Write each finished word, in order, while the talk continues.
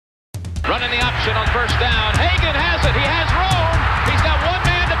Running the option on first down. Hagan has it. He has room. He's got one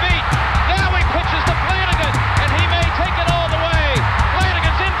man to beat. Now he pitches to Flanagan, and he may take it all the way.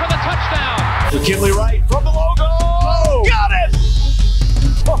 Flanagan's in for the touchdown. McKinley Wright from the logo. Oh, got it!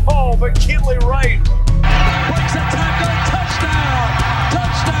 Oh, McKinley Wright. Breaks that time, go touchdown!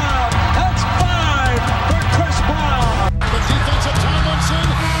 Touchdown! That's 5 for Chris Brown. The defense of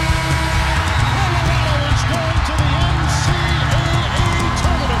Tomlinson. Colorado is going to the NCAA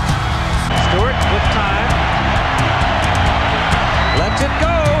tournament. Stewart with time. Lets it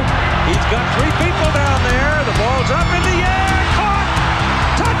go. He's got 3 people down there. The ball's up in the air. Caught!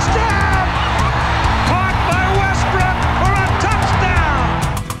 Touchdown! Caught by Westbrook for a touchdown!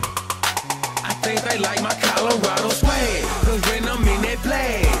 I think they like my Colorado swag, cause when I'm in that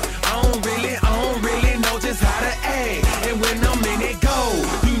play, I don't really know just how to act. And when I'm in it go,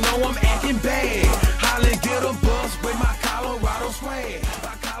 you know I'm acting bad. Holly get a bus with my Colorado swag.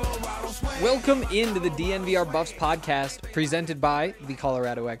 Welcome into the DNVR Buffs podcast presented by the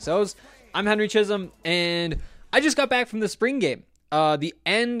Colorado XOs. I'm Henry Chisholm, and I just got back from the spring game. The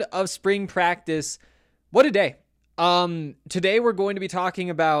end of spring practice. What a day. Today we're going to be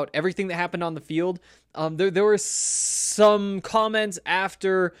talking about everything that happened on the field. There were some comments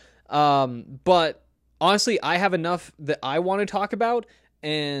after, but honestly, I have enough that I want to talk about,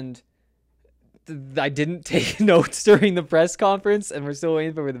 and I didn't take notes during the press conference, and we're still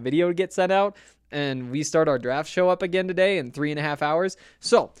waiting for the video to get sent out, and we start our draft show up again today in 3.5 hours.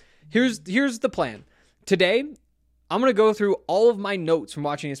 So here's the plan. Today, I'm going to go through all of my notes from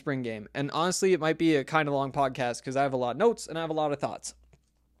watching a spring game. And honestly, it might be a kind of long podcast because I have a lot of notes and I have a lot of thoughts.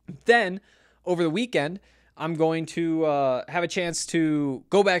 Then, over the weekend, I'm going to have a chance to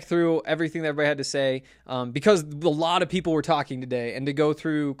go back through everything that everybody had to say because a lot of people were talking today. And to go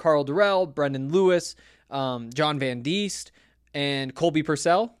through Carl Durrell, Brendan Lewis, John Van Diest, and Colby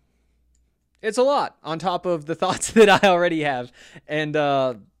Purcell. It's a lot on top of the thoughts that I already have. And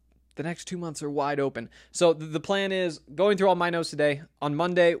the next 2 months are wide open. So the plan is going through all my notes today. On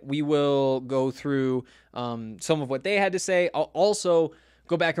Monday, we will go through some of what they had to say. I'll also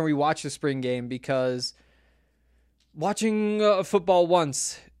go back and rewatch the spring game because watching football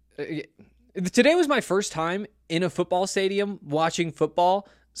once. Today was my first time in a football stadium watching football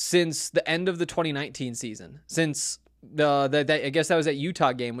since the end of the 2019 season. Since I guess that was that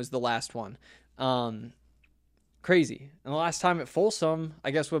Utah game was the last one. Crazy. And the last time at Folsom, I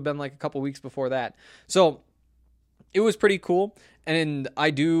guess would have been like a couple weeks before that. So it was pretty cool. And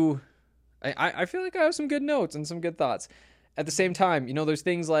I feel like I have some good notes and some good thoughts. At the same time, there's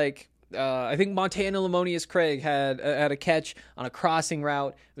things like, I think Montana Lamonius Craig had a catch on a crossing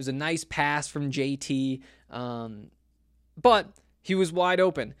route. It was a nice pass from JT. But he was wide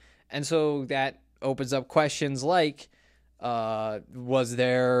open. And so that opens up questions like, was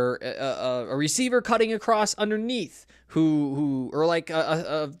there a receiver cutting across underneath or like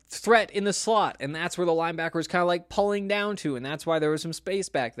a threat in the slot, and that's where the linebacker was kind of like pulling down to, and that's why there was some space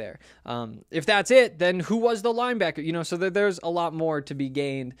back there. If that's it, then who was the linebacker? So there's a lot more to be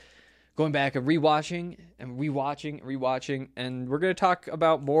gained going back and rewatching, and we're going to talk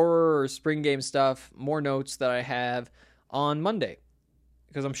about more spring game stuff, more notes that I have on Monday,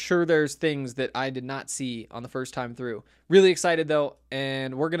 because I'm sure there's things that I did not see on the first time through. Really excited, though,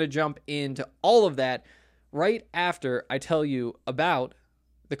 and we're going to jump into all of that right after I tell you about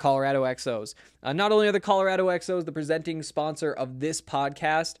the Colorado XOs. Not only are the Colorado XOs the presenting sponsor of this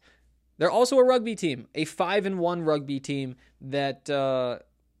podcast, they're also a rugby team, a 5-1 rugby team that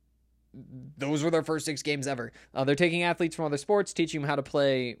those were their first 6 games ever. They're taking athletes from other sports, teaching them how to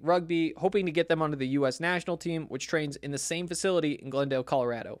play rugby, hoping to get them onto the U.S. national team, which trains in the same facility in Glendale,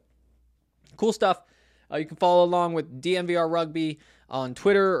 Colorado. Cool stuff. You can follow along with DNVR Rugby on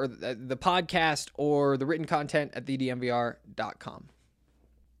Twitter or the podcast or the written content at thednvr.com.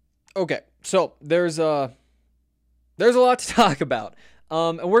 Okay, so there's a lot to talk about.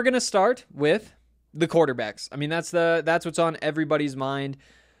 And we're going to start with the quarterbacks. I mean, that's what's on everybody's mind.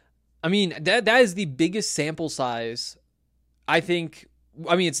 I mean, that is the biggest sample size, I think.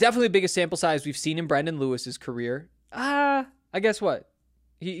 I mean, it's definitely the biggest sample size we've seen in Brendan Lewis's career. I guess what?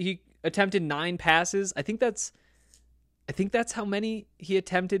 He attempted 9 passes. I think that's how many he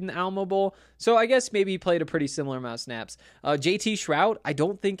attempted in Alamo Bowl. So I guess maybe he played a pretty similar amount of snaps. JT Shrout, I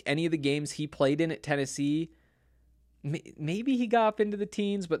don't think any of the games he played in at Tennessee, maybe he got up into the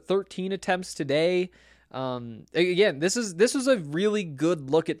teens, but 13 attempts today. Again, this was a really good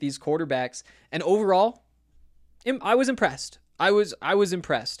look at these quarterbacks, and overall, I was impressed. I was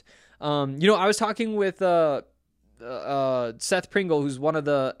impressed. I was talking with Seth Pringle, who's one of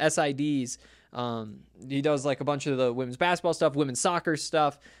the SIDs. He does like a bunch of the women's basketball stuff, women's soccer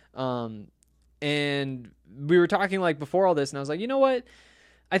stuff. And we were talking like before all this, and I was like, you know what?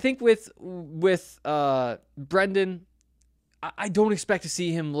 I think with Brendan, I don't expect to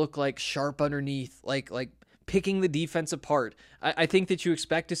see him look like sharp underneath, like picking the defense apart. I think that you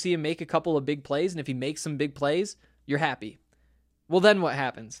expect to see him make a couple of big plays, and if he makes some big plays, you're happy. Well, then what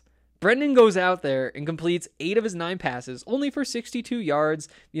happens? Brendan goes out there and completes 8 of his 9 passes, only for 62 yards.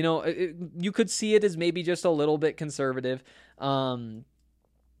 You know, you could see it as maybe just a little bit conservative.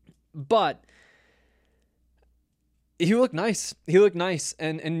 But he looked nice.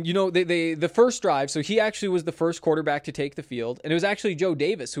 And you know, the first drive, so he actually was the first quarterback to take the field, and it was actually Joe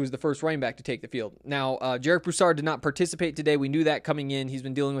Davis who was the first running back to take the field. Now, Jarek Broussard did not participate today. We knew that coming in. He's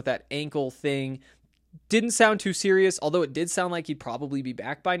been dealing with that ankle thing. Didn't sound too serious, although it did sound like he'd probably be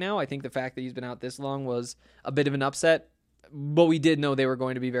back by now. I think the fact that he's been out this long was a bit of an upset, but we did know they were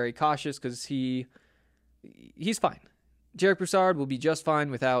going to be very cautious because he's fine. Jarek Broussard will be just fine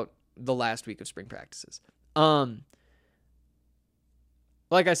without the last week of spring practices. Like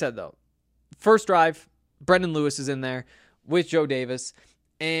I said, though, first drive, Brendan Lewis is in there with Joe Davis,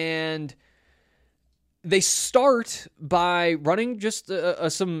 and they start by running just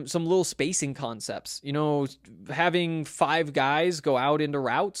some little spacing concepts. You know, having 5 guys go out into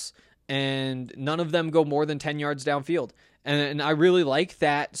routes, and none of them go more than 10 yards downfield. And I really like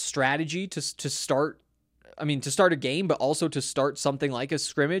that strategy to start a game, but also to start something like a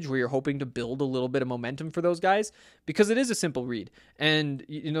scrimmage where you're hoping to build a little bit of momentum for those guys, because it is a simple read. And,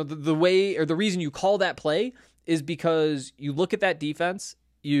 you know, the way, or the reason you call that play is because you look at that defense,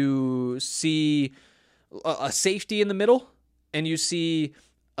 you see a safety in the middle, and you see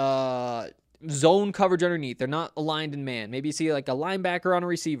zone coverage underneath. They're not aligned in man. Maybe you see like a linebacker on a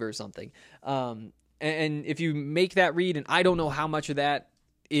receiver or something. And if you make that read, and I don't know how much of that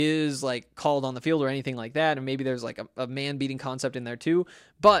is like called on the field or anything like that, and maybe there's like a man beating concept in there too,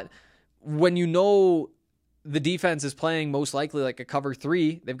 but when you know the defense is playing most likely like a cover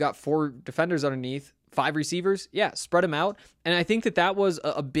 3, they've got 4 defenders underneath, 5 receivers, spread them out. And I think that was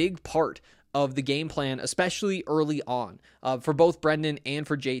a big part of the game plan, especially early on, for both Brendan and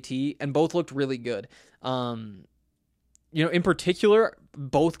for JT, and both looked really good. You know, in particular,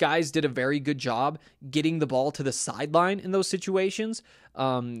 both guys did a very good job getting the ball to the sideline in those situations.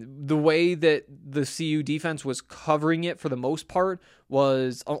 The way that the CU defense was covering it for the most part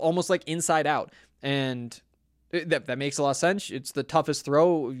was almost like inside out. And that makes a lot of sense. It's the toughest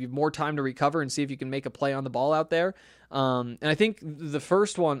throw. You have more time to recover and see if you can make a play on the ball out there. And I think the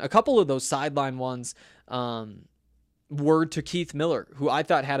first one, a couple of those sideline ones, were to Keith Miller, who I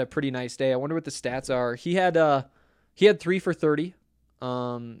thought had a pretty nice day. I wonder what the stats are. He had 3 for 30.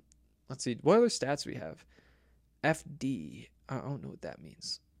 Let's see. What other stats do we have? FD. I don't know what that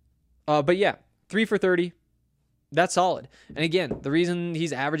means. But yeah, 3 for 30. That's solid. And again, the reason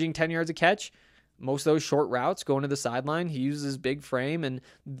he's averaging 10 yards a catch, most of those short routes going to the sideline, he uses his big frame, and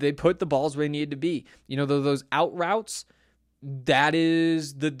they put the balls where they need to be. You know, those out routes, that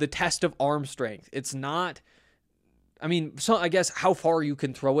is the test of arm strength. It's not... I mean, so I guess how far you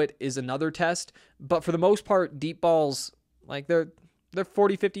can throw it is another test, but for the most part, deep balls, like they're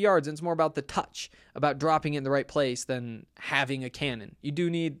 40, 50 yards, and it's more about the touch, about dropping it in the right place than having a cannon. You do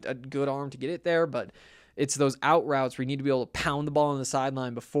need a good arm to get it there, but it's those out routes where you need to be able to pound the ball on the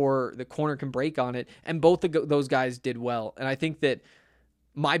sideline before the corner can break on it, and both of those guys did well. And I think that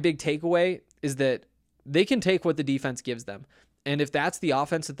my big takeaway is that they can take what the defense gives them, and if that's the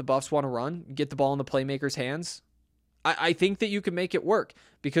offense that the Buffs want to run, get the ball in the playmaker's hands, I think that you can make it work,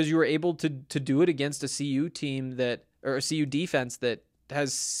 because you were able to do it against a CU team or a CU defense that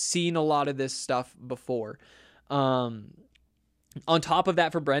has seen a lot of this stuff before. On top of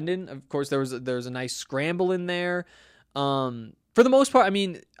that, for Brendan, of course, there was a nice scramble in there. For the most part, I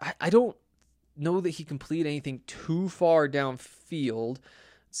mean, I don't know that he completed anything too far downfield.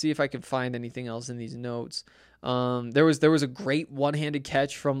 Let's see if I can find anything else in these notes. There was a great one-handed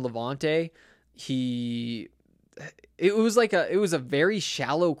catch from Levante. It was a very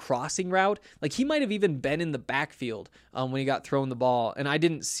shallow crossing route. Like, he might have even been in the backfield when he got thrown the ball, and I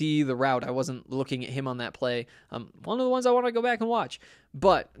didn't see the route. I wasn't looking at him on that play. One of the ones I want to go back and watch.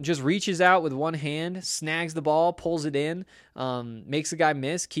 But just reaches out with one hand, snags the ball, pulls it in, makes the guy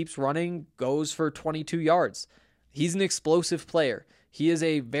miss, keeps running, goes for 22 yards. He's an explosive player. He is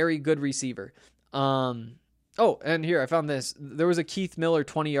a very good receiver. Oh, and here, I found this. There was a Keith Miller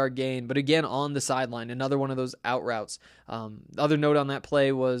 20-yard gain, but again, on the sideline, another one of those out routes. The other note on that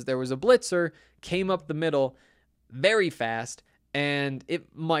play was there was a blitzer, came up the middle very fast, and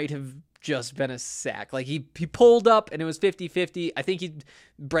it might have just been a sack. Like, he pulled up, and it was 50-50. I think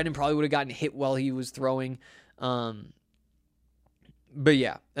Brendan probably would have gotten hit while he was throwing. But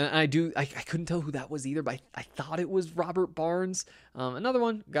yeah, and I couldn't tell who that was either, but I thought it was Robert Barnes. Another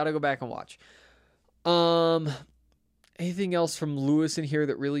one, got to go back and watch. Anything else from Lewis in here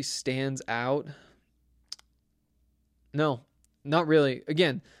that really stands out? No, not really.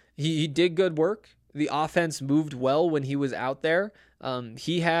 Again, he did good work. The offense moved well when he was out there.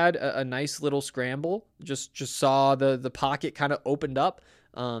 He had a nice little scramble. Just saw the pocket kind of opened up.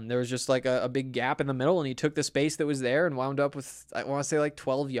 There was just like a big gap in the middle, and he took the space that was there and wound up with, I want to say, like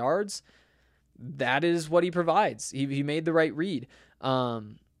 12 yards. That is what he provides. He made the right read.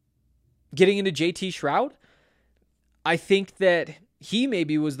 Getting into JT Shroud, I think that he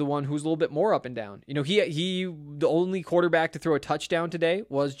maybe was the one who was a little bit more up and down. You know, he the only quarterback to throw a touchdown today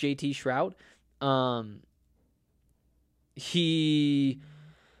was JT Shroud. He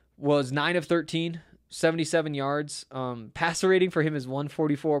was 9 of 13, 77 yards. Passer rating for him is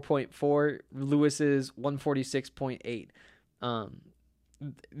 144.4. Lewis is 146.8.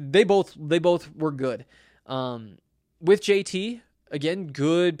 They both were good. With JT, again,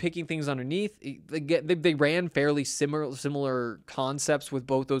 good picking things underneath. They ran fairly similar concepts with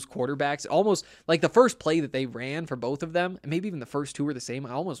both those quarterbacks. Almost like the first play that they ran for both of them, and maybe even the first two were the same.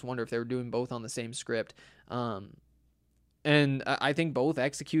 I almost wonder if they were doing both on the same script. And I think both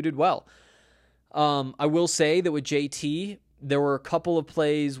executed well. I will say that with JT, there were a couple of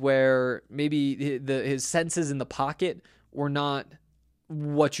plays where maybe his senses in the pocket were not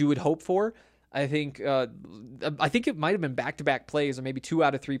what you would hope for. I think it might have been back-to-back plays, or maybe 2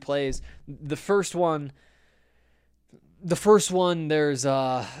 out of 3 plays. The first one, there's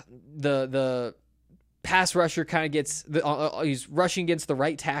the pass rusher kind of gets he's rushing against the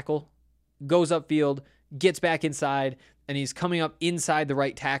right tackle, goes upfield, gets back inside, and he's coming up inside the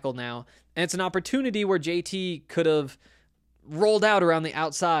right tackle now. And it's an opportunity where JT could have rolled out around the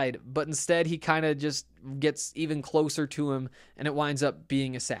outside, but instead he kind of just gets even closer to him, and it winds up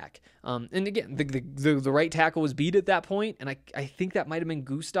being a sack. And again, the right tackle was beat at that point, and I think that might have been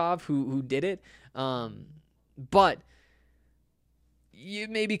Gustav who did it. But you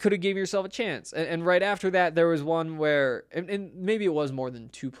maybe could have given yourself a chance. And right after that, there was one where, and maybe it was more than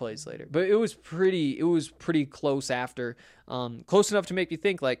 2 plays later, but it was pretty close after, close enough to make you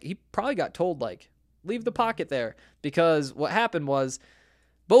think like he probably got told like, leave the pocket there, because what happened was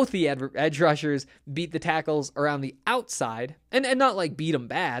both the edge rushers beat the tackles around the outside, and not like beat them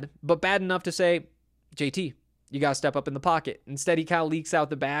bad, but bad enough to say, JT, you got to step up in the pocket. Instead, he kind of leaks out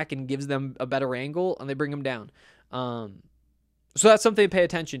the back and gives them a better angle, and they bring him down. So that's something to pay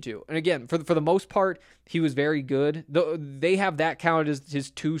attention to. And again, for the most part, he was very good. They have that counted as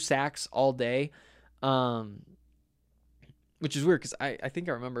his 2 sacks all day, which is weird because I think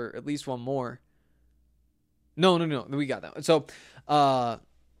I remember at least one more. No, we got that one. So,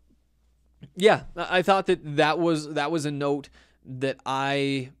 yeah, I thought that was a note that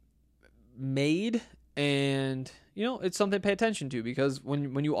I made, and you know, it's something to pay attention to, because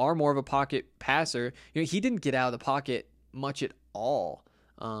when you are more of a pocket passer, you know, he didn't get out of the pocket much at all,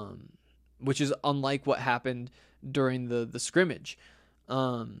 which is unlike what happened during the scrimmage.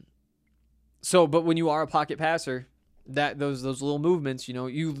 So, but when you are a pocket passer, that those little movements, you know,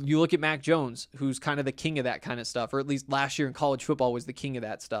 you look at Mac Jones, who's kind of the king of that kind of stuff, or at least last year in college football was the king of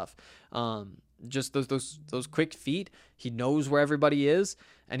that stuff. Just those quick feet. He knows where everybody is,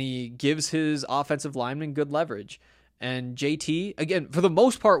 and he gives his offensive linemen good leverage. And JT, again, for the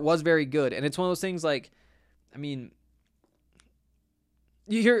most part, was very good. And it's one of those things like, I mean,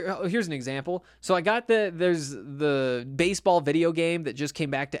 here's an example. So I got there's the baseball video game that just came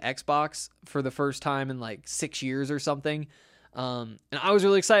back to Xbox for the first time in like 6 years or something. And I was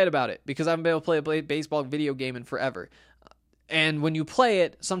really excited about it because I haven't been able to play a baseball video game in forever. And when you play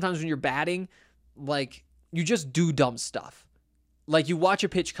it, sometimes when you're batting, like, you just do dumb stuff. Like, you watch a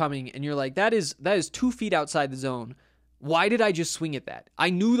pitch coming and you're like, that is 2 feet outside the zone. Why did I just swing at that?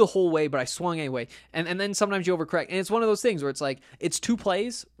 I knew the whole way, but I swung anyway. And then sometimes you overcorrect. And it's one of those things where it's like, it's 2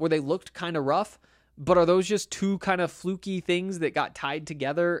 plays where they looked kind of rough, but are those just 2 kind of fluky things that got tied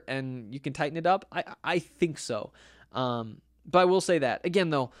together and you can tighten it up? I think so. But I will say that. Again,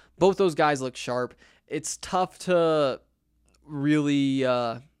 though, both those guys look sharp. It's tough to really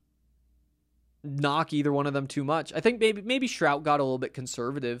knock either one of them too much. I think maybe Shrout got a little bit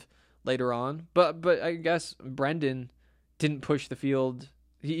conservative later on, but I guess Brendan didn't push the field.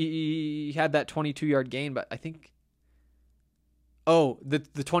 He had that 22-yard gain, but I think the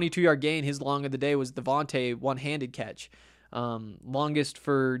 22-yard gain, his long of the day was Devontae one-handed catch. Longest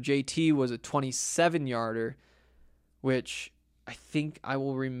for JT was a 27-yarder, which I think I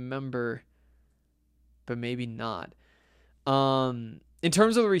will remember, but maybe not. In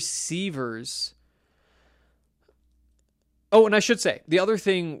terms of the receivers, Oh, and I should say, the other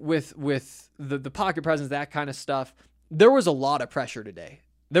thing with the pocket presence, that kind of stuff, there was a lot of pressure today.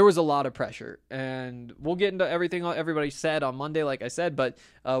 There was a lot of pressure, and we'll get into everything everybody said on Monday, like I said, but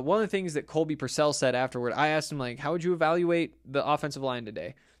one of the things that Colby Purcell said afterward, I asked him, like, how would you evaluate the offensive line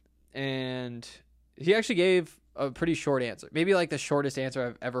today? And he actually gave a pretty short answer, maybe like the shortest answer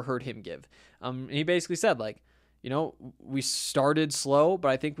I've ever heard him give. He basically said, like, you know, we started slow, but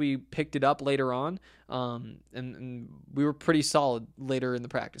I think we picked it up later on, and we were pretty solid later in the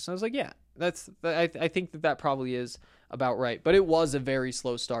practice. And I was like, yeah, I think that probably is about right. But it was a very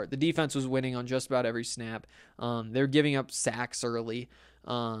slow start. The defense was winning on just about every snap. They're giving up sacks early.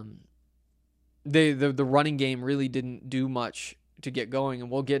 The running game really didn't do much to get going, and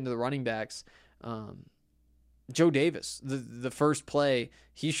we'll get into the running backs. Joe Davis, the first play,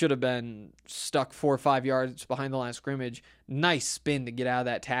 he should have been stuck 4 or 5 yards behind the line of scrimmage. Nice spin to get out of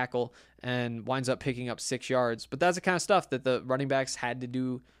that tackle, and winds up picking up 6 yards. But that's the kind of stuff that the running backs had to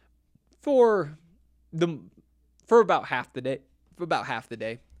do for about half the day.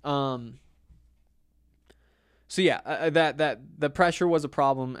 So yeah, that the pressure was a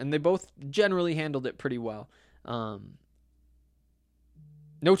problem, and they both generally handled it pretty well. No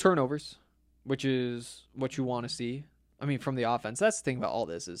turnovers, which is what you want to see. I mean, from the offense. That's the thing about all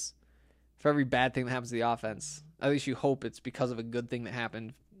this is, for every bad thing that happens to the offense, at least you hope it's because of a good thing that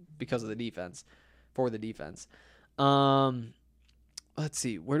happened because of the defense, for the defense. Let's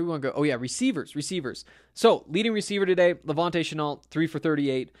see, where do we want to go? Oh yeah, receivers. So, leading receiver today, Levante Chenault, 3 for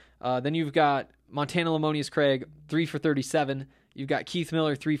 38. Then you've got Montana Lamonius Craig, 3 for 37. You've got Keith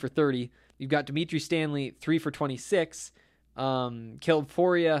Miller, 3 for 30. You've got Dimitri Stanley, 3 for 26. Caleb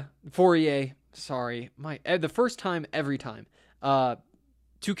Fourier, the first time, every time.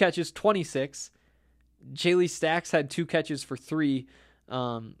 2 catches, 26. Jaylee Stacks had 2 catches for 3.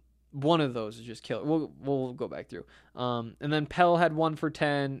 One of those is just killer. We'll go back through. And then Pell had 1 for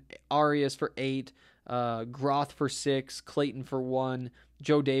 10, Arias for 8, Groth for 6, Clayton for 1,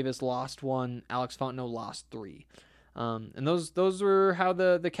 Joe Davis lost 1, Alex Fontenot lost 3. And those were how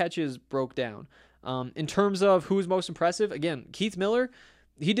the catches broke down. In terms of who was most impressive, again, Keith Miller,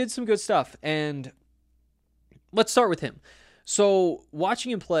 he did some good stuff. And let's start with him. So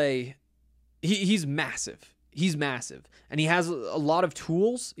watching him play, he's massive. He's massive, and he has a lot of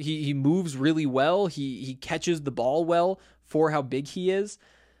tools. He moves really well. He catches the ball well for how big he is.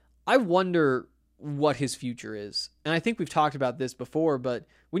 I wonder what his future is. And I think we've talked about this before, but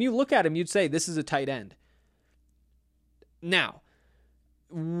when you look at him, you'd say this is a tight end. Now,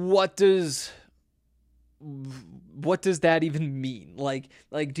 what does that even mean? Like,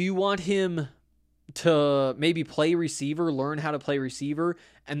 do you want him to maybe play receiver, learn how to play receiver,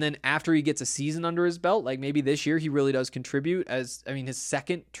 and then after he gets a season under his belt, like maybe this year he really does contribute his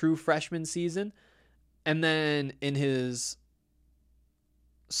second true freshman season, and then in his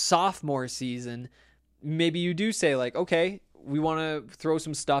sophomore season, maybe you do say, like, okay, we want to throw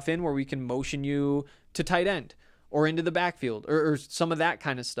some stuff in where we can motion you to tight end or into the backfield or some of that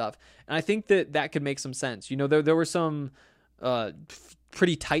kind of stuff. And I think that could make some sense. You know, there were some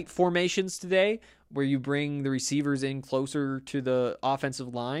pretty tight formations today where you bring the receivers in closer to the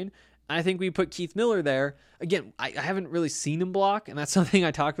offensive line. And I think we put Keith Miller there. Again, I haven't really seen him block, and that's something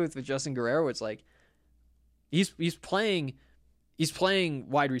I talked with Justin Guerrero. It's like he's playing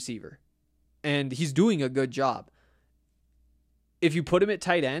wide receiver, and he's doing a good job. If you put him at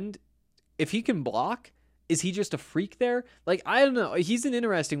tight end, if he can block, is he just a freak there? Like, I don't know. He's an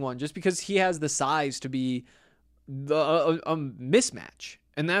interesting one just because he has the size to be a mismatch.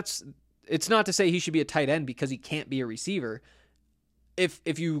 And it's not to say he should be a tight end because he can't be a receiver.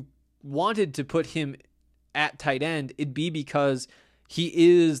 If you wanted to put him at tight end, it'd be because he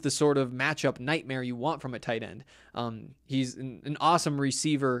is the sort of matchup nightmare you want from a tight end. He's an awesome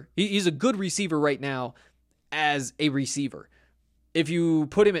receiver. He's a good receiver right now as a receiver. If you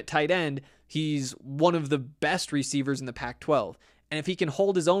put him at tight end, he's one of the best receivers in the Pac-12. And if he can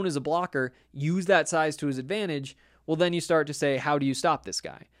hold his own as a blocker, use that size to his advantage, well, then you start to say, how do you stop this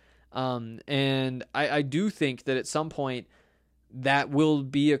guy? And I do think that at some point that will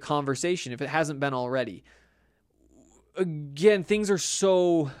be a conversation if it hasn't been already. Again, things are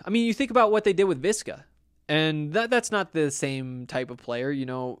so... I mean, you think about what they did with Visca, and that's not the same type of player. You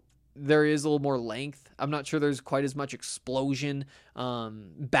know, there is a little more length. I'm not sure there's quite as much explosion,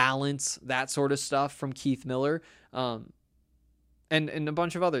 balance, that sort of stuff from Keith Miller. And a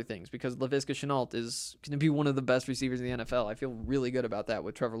bunch of other things, because Laviska Shenault is going to be one of the best receivers in the NFL. I feel really good about that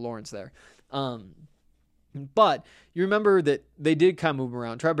with Trevor Lawrence there. But you remember that they did kind of move him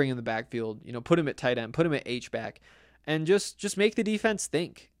around, try to bring him in the backfield, you know, put him at tight end, put him at H-back, and just make the defense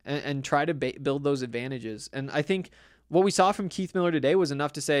think and try to build those advantages. And I think what we saw from Keith Miller today was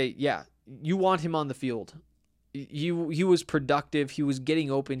enough to say, yeah, you want him on the field. He was productive. He was getting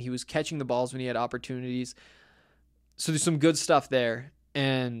open. He was catching the balls when he had opportunities. So there's some good stuff there.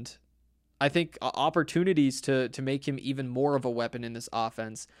 And I think opportunities to make him even more of a weapon in this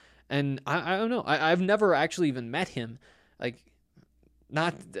offense. And I don't know. I've never actually even met him. Like,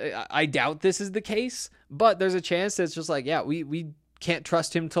 I doubt this is the case, but there's a chance that it's just like, yeah, we can't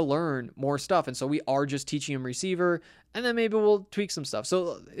trust him to learn more stuff. And so we are just teaching him receiver, and then maybe we'll tweak some stuff.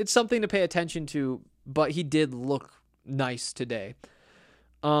 So it's something to pay attention to, but he did look nice today.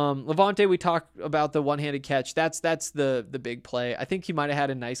 Levante, we talked about the one-handed catch. That's the big play. I think he might have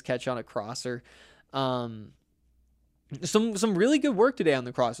had a nice catch on a crosser. Some really good work today on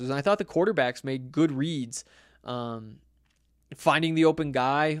the crossers, and I thought the quarterbacks made good reads. Finding the open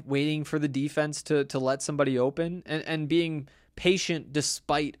guy, waiting for the defense to let somebody open, and being patient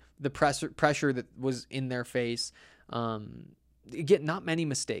despite the pressure that was in their face. Get not many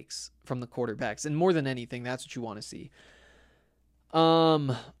mistakes from the quarterbacks, and more than anything, that's what you want to see.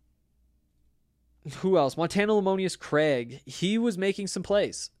 Who else? Montana Lemonious Craig. He was making some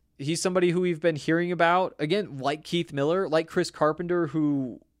plays. He's somebody who we've been hearing about, again, like Keith Miller, like Chris Carpenter,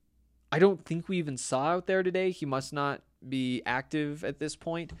 who I don't think we even saw out there today. He must not be active at this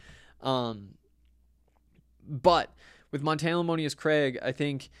point. But with Montana Lemonious Craig, I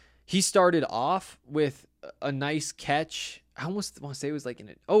think he started off with a nice catch. I almost want to say it was like in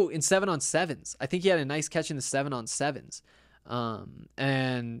 7-on-7s. I think he had a nice catch in the 7-on-7s.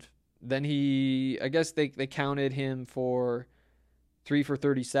 And then I guess they counted him for 3 for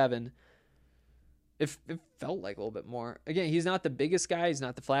 37. It felt like a little bit more. Again, he's not the biggest guy. He's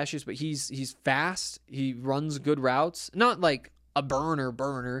not the flashiest, but he's fast. He runs good routes. Not like a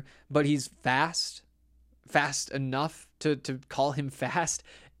burner, but he's fast enough to call him fast,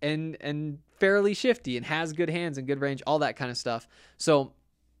 and fairly shifty, and has good hands and good range, all that kind of stuff. So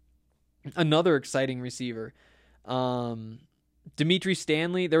another exciting receiver. Dimitri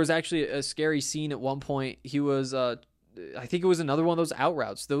Stanley, there was actually a scary scene at one point. He was, I think it was another one of those out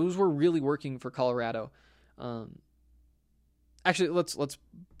routes. Those were really working for Colorado. Actually, let's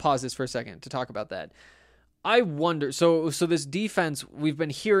pause this for a second to talk about that. I wonder, so this defense, we've been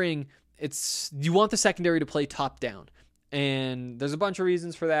hearing, you want the secondary to play top down. And there's a bunch of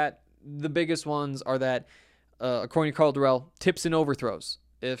reasons for that. The biggest ones are that, according to Carl Durrell, tips and overthrows.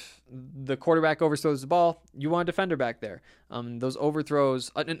 If the quarterback overthrows the ball, you want a defender back there. Those overthrows,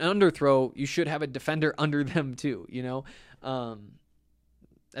 an underthrow, you should have a defender under them too,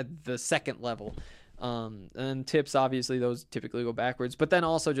 at the second level. And tips, obviously, those typically go backwards. But then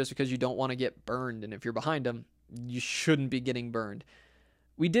also just because you don't want to get burned, and if you're behind them, you shouldn't be getting burned.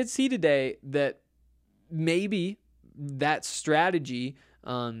 We did see today that maybe that strategy,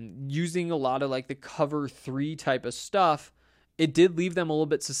 using a lot of like the cover 3 type of stuff, it did leave them a little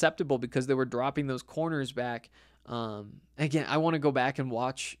bit susceptible because they were dropping those corners back. Again, I want to go back and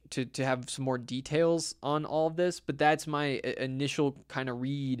watch to have some more details on all of this, but that's my initial kind of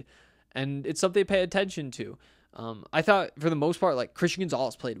read, and it's something to pay attention to. I thought for the most part, like Christian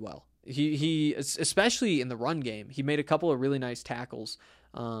Gonzalez played well. He especially in the run game, he made a couple of really nice tackles,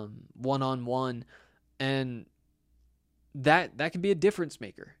 one-on-one, and that can be a difference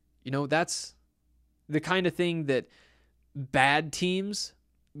maker. That's the kind of thing that bad teams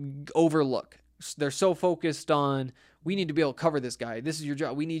overlook. They're so focused on, we need to be able to cover this guy. This is your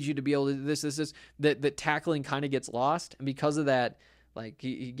job. We need you to be able to this, that tackling kind of gets lost. And because of that, like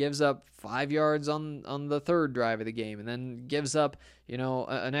he gives up 5 yards on the third drive of the game, and then gives up,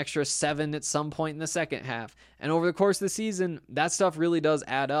 an extra 7 at some point in the second half. And over the course of the season, that stuff really does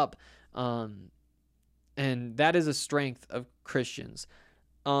add up. And that is a strength of Christians.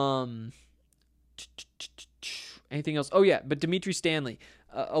 Anything else? Oh yeah, but Dimitri Stanley,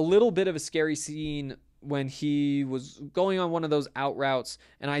 a little bit of a scary scene when he was going on one of those out routes,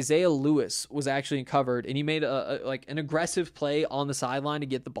 and Isaiah Lewis was actually covered, and he made an aggressive play on the sideline to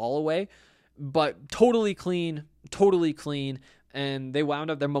get the ball away, but totally clean, and they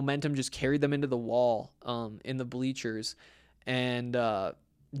wound up, their momentum just carried them into the wall in the bleachers, and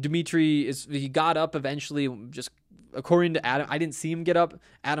Dimitri he got up eventually, just according to Adam. I didn't see him get up.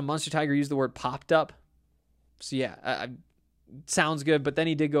 Adam Munster Tiger used the word popped up. So yeah, sounds good. But then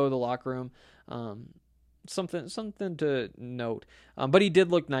he did go to the locker room. Something to note. But he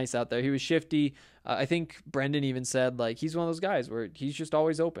did look nice out there. He was shifty. I think Brendan even said like he's one of those guys where he's just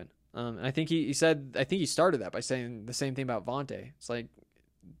always open. And I think he said, I think he started that by saying the same thing about Vontae. It's like,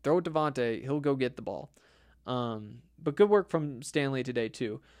 throw it to Vontae, he'll go get the ball. But good work from Stanley today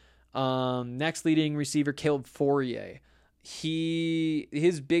too. Next leading receiver, Caleb Fourier.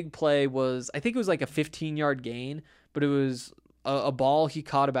 His big play was, I think it was like a 15-yard gain, but it was a ball he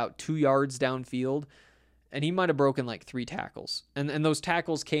caught about 2 yards downfield, and he might have broken like 3 tackles. And those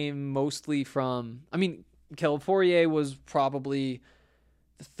tackles came mostly from, I mean, Caleb Fourier was probably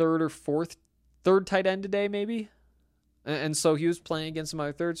the third tight end today, maybe. And so he was playing against some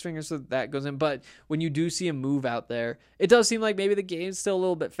other third stringers, so that goes in. But when you do see him move out there, it does seem like maybe the game's still a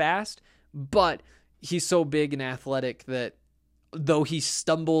little bit fast, but he's so big and athletic that though he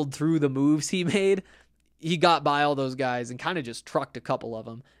stumbled through the moves he made, he got by all those guys and kind of just trucked a couple of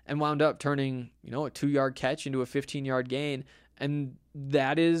them and wound up turning, a 2-yard catch into a 15-yard gain. And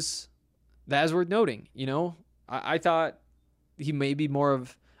that is worth noting. I thought he may be more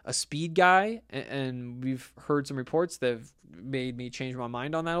of a speed guy, and we've heard some reports that have made me change my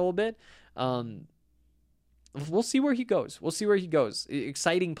mind on that a little bit. We'll see where he goes.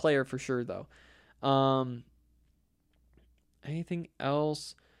 Exciting player for sure, though. Anything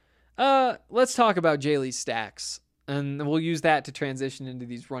else? Let's talk about Jaylee Stacks, and we'll use that to transition into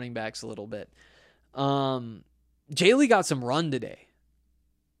these running backs a little bit. Jaylee got some run today.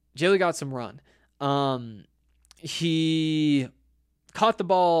 He caught the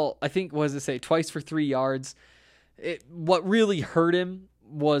ball, I think, twice for 3 yards. What really hurt him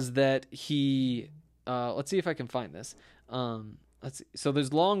was that he, let's see if I can find this. Let's see. So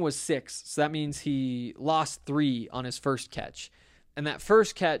his long was 6, so that means he lost 3 on his first catch. And that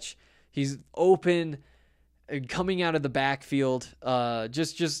first catch, he's open, coming out of the backfield,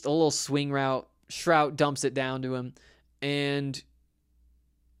 just a little swing route. Shrout dumps it down to him, and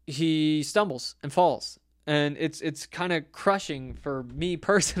he stumbles and falls. And it's kind of crushing for me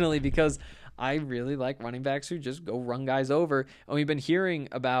personally because I really like running backs who just go run guys over. And we've been hearing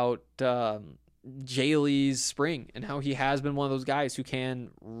about Jaylee's spring and how he has been one of those guys who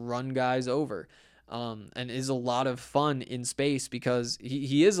can run guys over, and is a lot of fun in space because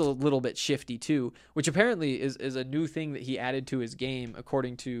he is a little bit shifty too, which apparently is a new thing that he added to his game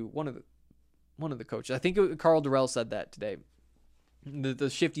according to one of the coaches. I think Carl Durrell said that today. The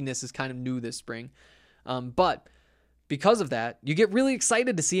shiftiness is kind of new this spring. But because of that, you get really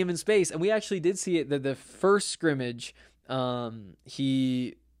excited to see him in space. And we actually did see it the first scrimmage.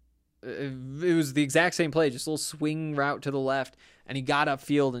 It was the exact same play, just a little swing route to the left, and he got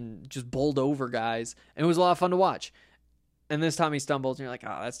upfield and just bowled over guys. And it was a lot of fun to watch. And this time he stumbles, and you're like,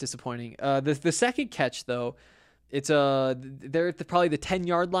 that's disappointing. The second catch, though, they're at probably the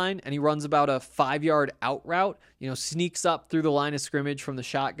 10-yard line, and he runs about a 5-yard out route, sneaks up through the line of scrimmage from the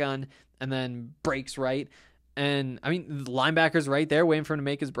shotgun, and then breaks right. And the linebacker's right there waiting for him to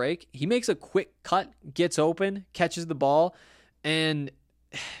make his break. He makes a quick cut, gets open, catches the ball, and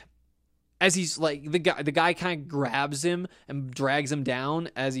as he's like, the guy kind of grabs him and drags him down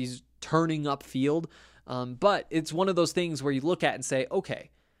as he's turning upfield. But it's one of those things where you look at and say, okay,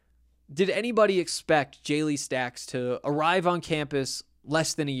 did anybody expect Jaylee Stacks to arrive on campus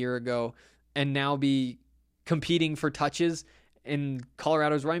less than a year ago and now be competing for touches in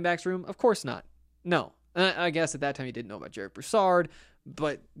Colorado's running backs room? Of course not. No. I guess at that time you didn't know about Jarek Broussard,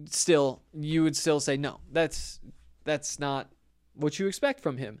 but still, you would still say, no, that's not what you expect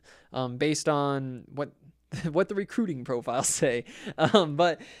from him, based on what the recruiting profiles say.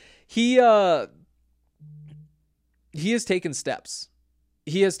 But he has taken steps.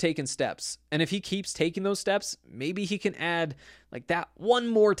 And if he keeps taking those steps, maybe he can add like that one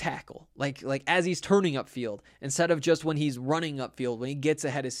more tackle, like as he's turning upfield instead of just when he's running upfield, when he gets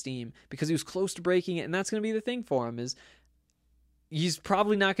ahead of steam, because he was close to breaking it. And that's going to be the thing for him, is he's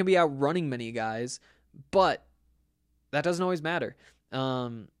probably not going to be outrunning many guys, but that doesn't always matter.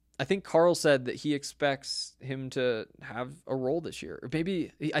 I think Carl said that he expects him to have a role this year, or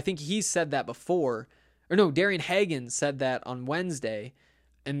maybe I think he said that before, or no, Darian Hagan said that on Wednesday.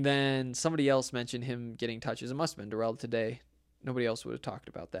 And then somebody else mentioned him getting touches. It must have been Durrell today. Nobody else would have talked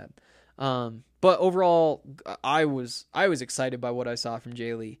about that. But overall, I was excited by what I saw from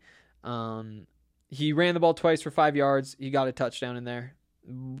Jaylee. He ran the ball twice for 5 yards. He got a touchdown in there.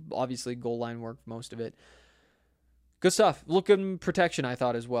 Obviously, goal line work, most of it. Good stuff. Looking protection, I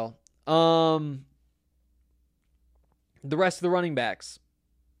thought, as well. The rest of the running backs.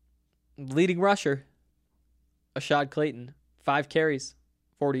 Leading rusher, Ashad Clayton. 5 carries.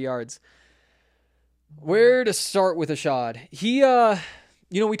 40 yards. Where to start with Ashad? He,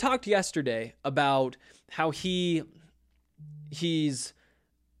 we talked yesterday about how he's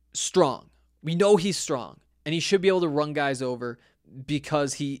strong. We know he's strong, and he should be able to run guys over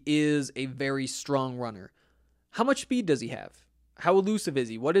because he is a very strong runner. How much speed does he have? How elusive is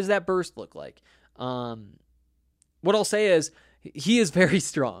he? What does that burst look like? What I'll say is he is very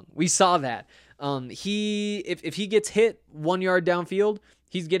strong. We saw that. If he gets hit 1 yard downfield,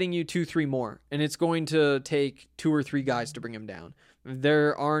 he's getting you 2-3 more, and it's going to take 2 or 3 guys to bring him down.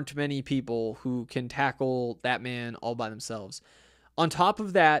 There aren't many people who can tackle that man all by themselves. On top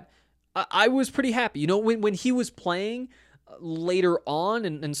of that, I was pretty happy. When he was playing later on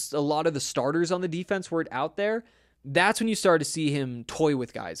and a lot of the starters on the defense were out there, that's when you started to see him toy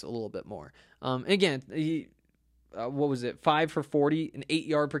with guys a little bit more. Again, he, what was it? 5 for 40, an 8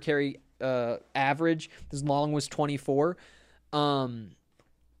 yard per carry average. His long was 24.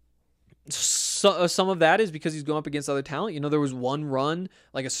 Some of that is because he's going up against other talent. There was one run,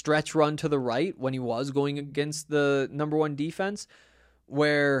 like a stretch run to the right when he was going against the number 1 defense,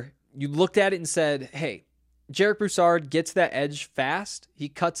 where you looked at it and said, hey, Jarek Broussard gets that edge fast. He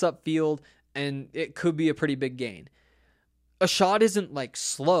cuts up field, and it could be a pretty big gain. Ashad isn't like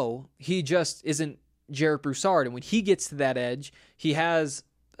slow. He just isn't Jarek Broussard. And when he gets to that edge, he has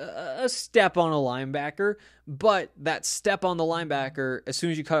a step on a linebacker, but that step on the linebacker, as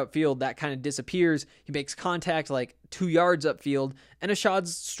soon as you cut up field, that kind of disappears. He makes contact like 2 yards upfield, and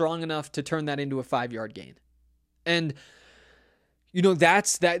Ashad's strong enough to turn that into a 5-yard gain. And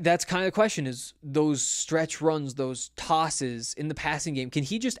that's kind of the question, is those stretch runs, those tosses in the passing game. Can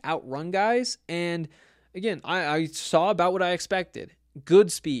he just outrun guys? And again, I saw about what I expected.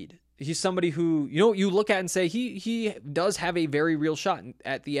 Good speed. He's somebody who, you look at and say he does have a very real shot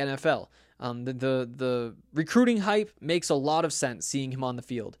at the NFL. The recruiting hype makes a lot of sense seeing him on the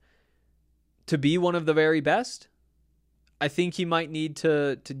field. To be one of the very best, I think he might need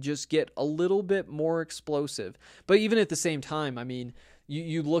to just get a little bit more explosive. But even at the same time, I mean,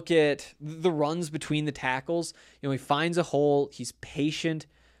 you look at the runs between the tackles. He finds a hole. He's patient.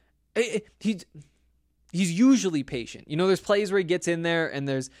 He's usually patient. There's plays where he gets in there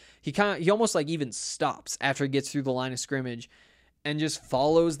and he almost like even stops after he gets through the line of scrimmage and just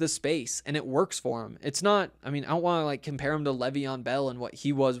follows the space, and it works for him. It's not, I don't want to like compare him to Le'Veon Bell and what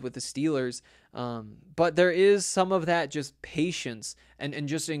he was with the Steelers. But there is some of that just patience and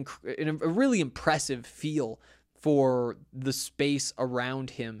just a really impressive feel for the space around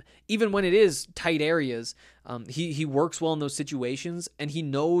him. Even when it is tight areas, he works well in those situations, and he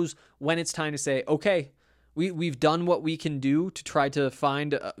knows when it's time to say, okay, we've done what we can do to try to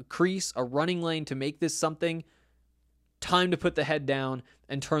find a crease, a running lane to make this something. Time to put the head down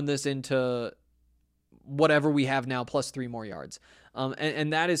and turn this into whatever we have now plus 3 more yards.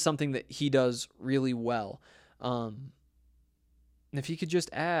 And that is something that he does really well. And if he could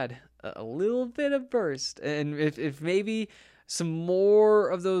just add a little bit of burst, and if maybe some more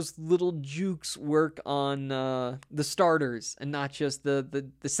of those little jukes work on the starters and not just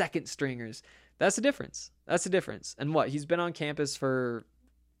the second stringers, that's a difference. That's a difference. And what? He's been on campus for...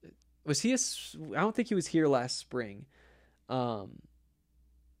 I don't think he was here last spring. Not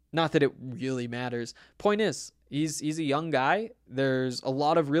that it really matters. Point is, he's a young guy. There's a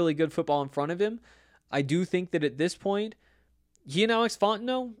lot of really good football in front of him. I do think that at this point, he and Alex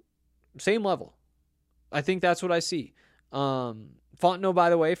Fontenot, same level. I think that's what I see. Fontenot, by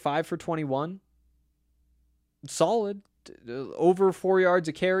the way, 5 for 21. Solid. Over 4 yards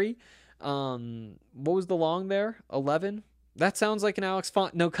a carry. What was the long there? 11? That sounds like an Alex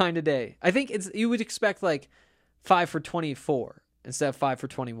Fontenot kind of day. I think you would expect like 5 for 24 instead of 5 for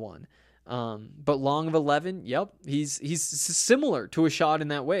 21. But long of 11, yep. He's similar to Ashad in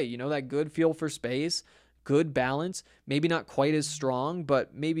that way. That good feel for space, good balance, maybe not quite as strong,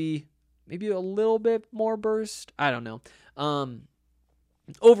 but maybe a little bit more burst. I don't know.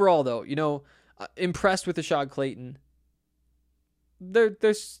 Overall though, impressed with Ashad Clayton.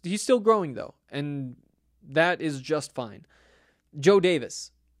 He's still growing though, and that is just fine. Joe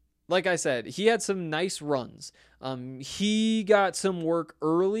Davis, like I said, he had some nice runs. He got some work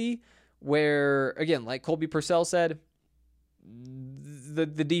early where, again, like Colby Purcell said, the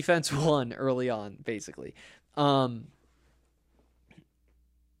defense won early on, basically. Because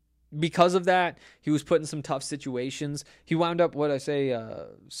of that, he was put in some tough situations. He wound up,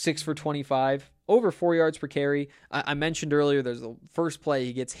 6 for 25, over 4 yards per carry. I mentioned earlier, there's the first play,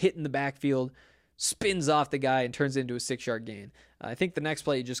 he gets hit in the backfield, spins off the guy, and turns it into a 6-yard gain. I think the next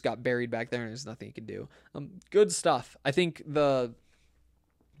play, he just got buried back there, and there's nothing he could do. Good stuff. I think the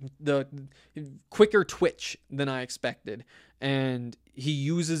quicker twitch than I expected, and he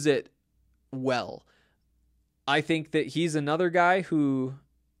uses it well. I think that he's another guy who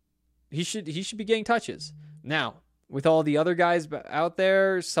he should be getting touches. Now, with all the other guys out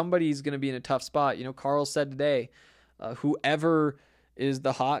there, somebody's going to be in a tough spot. Carl said today, whoever is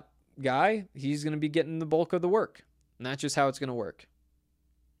the hot guy, he's going to be getting the bulk of the work. And that's just how it's going to work.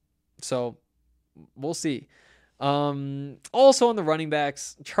 So we'll see. Also on the running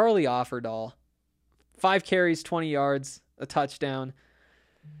backs, Charlie Offerdahl, 5 carries, 20 yards, a touchdown.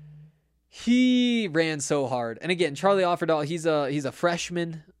 He ran so hard. And again, Charlie Offerdahl, he's a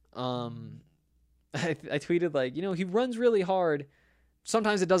freshman. I tweeted like, he runs really hard.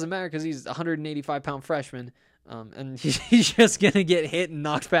 Sometimes it doesn't matter because he's a 185-pound freshman. And he's just going to get hit and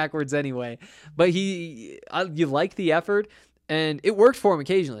knocked backwards anyway. But you like the effort, and it worked for him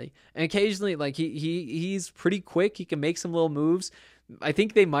occasionally. And occasionally, like, he's pretty quick. He can make some little moves. I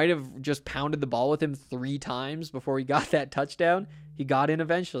think they might have just pounded the ball with him 3 times before he got that touchdown. He got in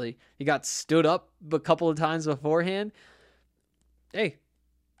eventually. He got stood up a couple of times beforehand. Hey,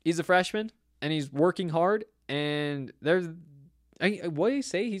 he's a freshman, and he's working hard, and what do you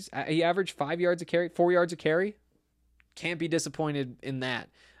say? He averaged 5 yards a carry, 4 yards a carry. Can't be disappointed in that.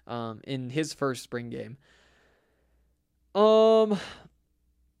 In his first spring game.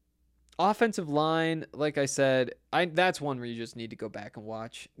 Offensive line, like I said, that's one where you just need to go back and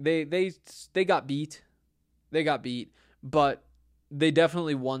watch. They got beat. They got beat, but they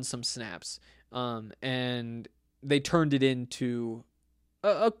definitely won some snaps. And they turned it into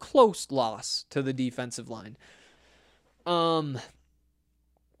a close loss to the defensive line. We'll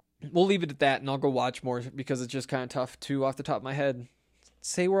leave it at that, and I'll go watch more because it's just kind of tough to, off the top of my head,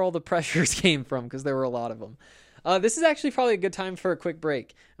 say where all the pressures came from because there were a lot of them. This is actually probably a good time for a quick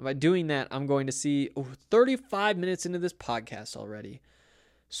break. And by doing that, I'm going to see 35 minutes into this podcast already.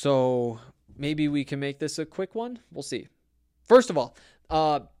 So maybe we can make this a quick one. We'll see. First of all,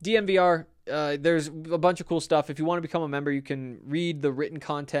 DNVR, there's a bunch of cool stuff. If you want to become a member, you can read the written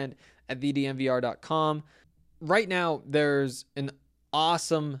content at thednvr.com. Right now, there's an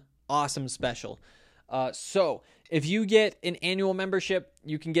awesome special. So if you get an annual membership,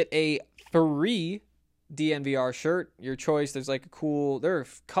 you can get a free DNVR shirt, your choice. There's like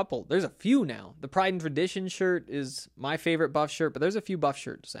there's a few now. The Pride and Tradition shirt is my favorite Buff shirt, but there's a few Buff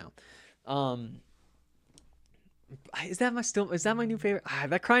shirts now. Is that my new favorite?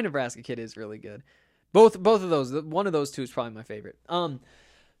 That Crying Nebraska kid is really good. Both of those, one of those two is probably my favorite.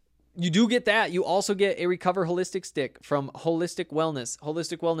 You do get that. You also get a Recover Holistic stick from Holistic Wellness.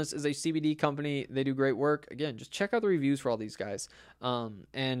 Holistic Wellness is a CBD company. They do great work. Again, just check out the reviews for all these guys.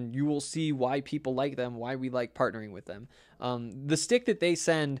 And you will see why people like them, why we like partnering with them. The stick that they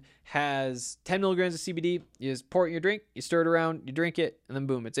send has 10 milligrams of CBD. You just pour it in your drink, you stir it around, you drink it, and then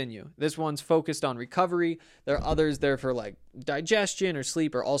boom, it's in you. This one's focused on recovery. There are others there for like digestion or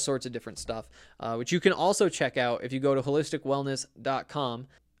sleep or all sorts of different stuff, which you can also check out if you go to holisticwellness.com.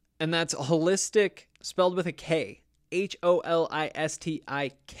 And that's holistic, spelled with a K, HOLISTIK,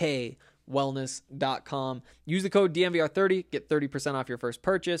 wellness.com. Use the code DNVR30, get 30% off your first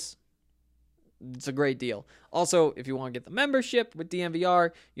purchase. It's a great deal. Also, if you want to get the membership with DNVR,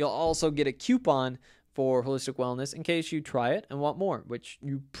 you'll also get a coupon for Holistic Wellness in case you try it and want more, which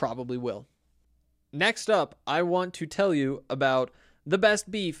you probably will. Next up, I want to tell you about the best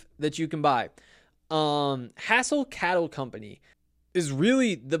beef that you can buy. Hassel Cattle Company is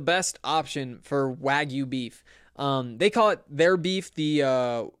really the best option for Wagyu beef. They call it their beef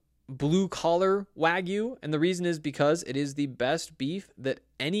the blue collar Wagyu, and the reason is because it is the best beef that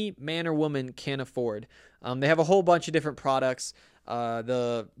any man or woman can afford. They have a whole bunch of different products.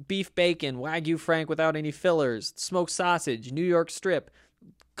 The beef bacon, Wagyu Frank without any fillers, smoked sausage, New York strip,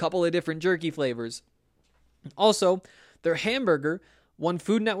 couple of different jerky flavors. Also, their hamburger won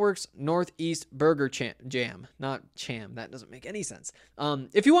Food Network's Northeast Burger Jam. Not Cham. That doesn't make any sense.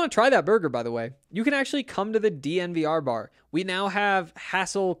 If you want to try that burger, by the way, you can actually come to the DNVR bar. We now have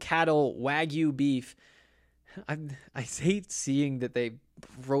Hassel Cattle Wagyu beef. I hate seeing that they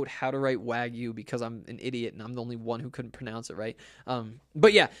wrote how to write Wagyu because I'm an idiot and I'm the only one who couldn't pronounce it right.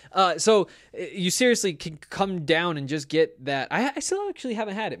 But yeah, so you seriously can come down and just get that. I still actually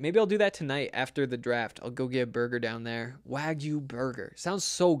haven't had it. Maybe I'll do that tonight after the draft. I'll go get a burger down there. Wagyu burger. Sounds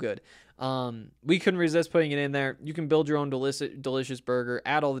so good. We couldn't resist putting it in there. You can build your own delicious burger,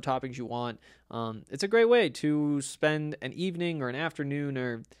 add all the toppings you want. It's a great way to spend an evening or an afternoon,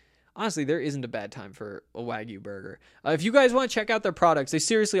 or honestly, there isn't a bad time for a Wagyu burger. If you guys want to check out their products, they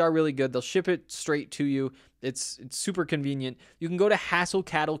seriously are really good. They'll ship it straight to you. It's super convenient. You can go to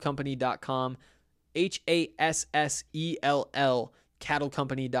HassellCattleCompany.com, HASSELL,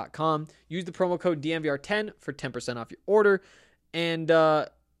 cattlecompany.com. Use the promo code DNVR10 for 10% off your order, and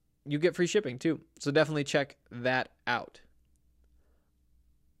you get free shipping too. So definitely check that out.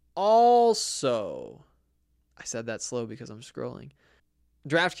 Also, I said that slow because I'm scrolling.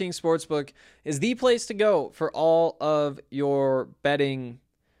 DraftKings Sportsbook is the place to go for all of your betting.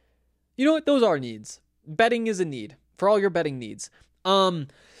 You know what? Those are needs. Betting is a need for all your betting needs. So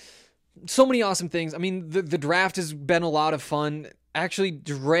many awesome things. I mean, the draft has been a lot of fun. Actually,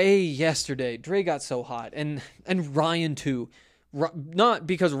 Dre got so hot, and Ryan too. not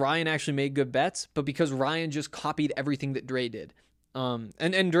because Ryan actually made good bets, but because Ryan just copied everything that Dre did.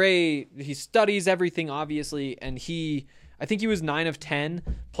 And Dre, he studies everything, obviously, and I think he was 9 of 10,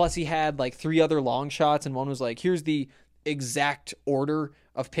 plus he had like 3 other long shots, and one was like, here's the exact order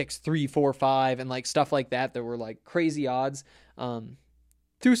of picks 3, 4, 5, and like stuff like that were like crazy odds.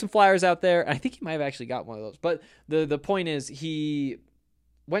 Threw some flyers out there. I think he might have actually got one of those. But the point is, he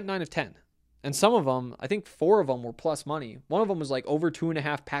went 9 of 10. And some of them, I think 4 of them were plus money. One of them was like over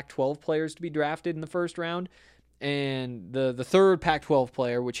 2.5 Pac-12 players to be drafted in the first round. And the third Pac-12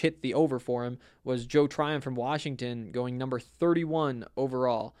 player, which hit the over for him, was Joe Tryon from Washington, going number 31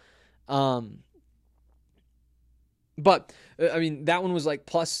 overall. But I mean, that one was like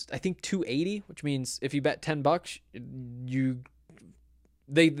plus, I think 280, which means if you bet $10,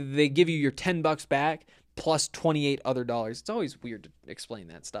 they give you your $10 back plus 28 other dollars. It's always weird to explain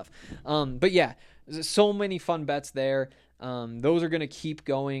that stuff. But yeah, so many fun bets there. Those are going to keep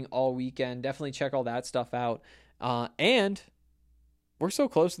going all weekend. Definitely check all that stuff out. And we're so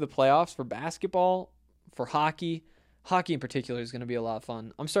close to the playoffs for basketball, for hockey. Hockey in particular is going to be a lot of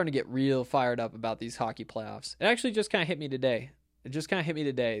fun. I'm starting to get real fired up about these hockey playoffs. It actually just kind of hit me today.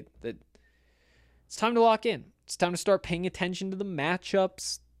 That it's time to lock in. It's time to start paying attention to the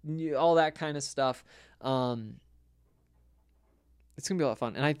matchups, all that kind of stuff. It's going to be a lot of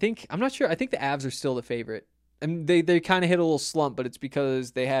fun. And I'm not sure. I think the Avs are still the favorite. And they kind of hit a little slump, but it's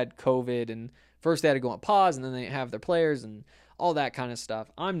because they had COVID, and first they had to go on pause, and then they have their players and all that kind of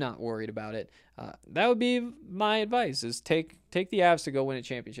stuff. I'm not worried about it. That would be my advice, is take the Avs to go win a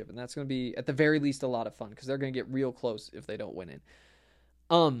championship. And that's going to be, at the very least, a lot of fun, because they're going to get real close if they don't win it.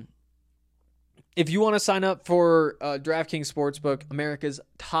 If you want to sign up for DraftKings Sportsbook, America's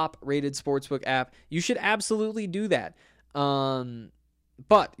top-rated sportsbook app, you should absolutely do that.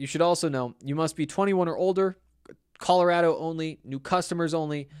 But you should also know you must be 21 or older, Colorado only, new customers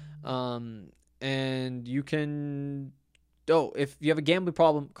only, and you can... Oh, if you have a gambling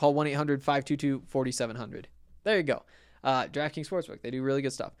problem, call 1-800-522-4700. There you go. DraftKings Sportsbook. They do really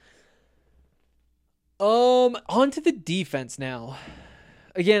good stuff. On to the defense now.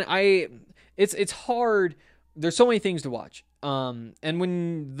 Again, it's hard. There's so many things to watch. And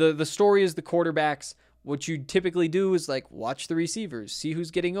when the story is the quarterbacks, what you typically do is like watch the receivers, see who's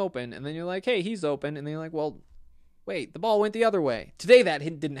getting open, and then you're like, hey, he's open, and then you're like, well, wait, the ball went the other way. Today that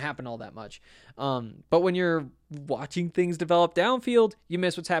didn't happen all that much. But when you're watching things develop downfield, you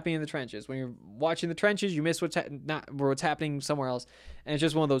miss what's happening in the trenches. When you're watching the trenches, you miss what's happening somewhere else. And it's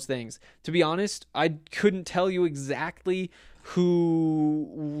just one of those things. To be honest, I couldn't tell you exactly who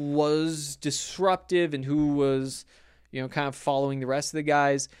was disruptive and who was, kind of following the rest of the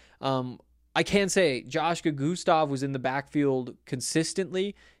guys. I can say Josh Gustav was in the backfield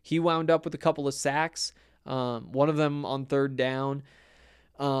consistently. He wound up with a couple of sacks. One of them on third down.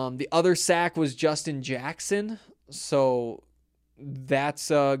 The other sack was Justin Jackson, so that's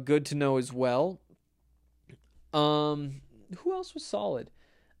good to know as well. Who else was solid?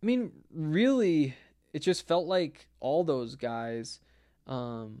 I mean, really, it just felt like all those guys.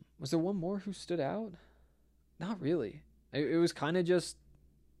 Was there one more who stood out? Not really. It was kind of just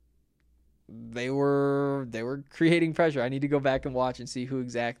they were creating pressure. I need to go back and watch and see who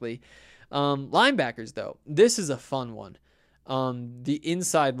exactly. Linebackers, though, this is a fun one. The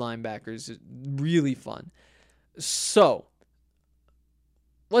inside linebackers is really fun. So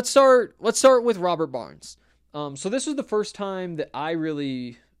let's start with Robert Barnes. So this was the first time that I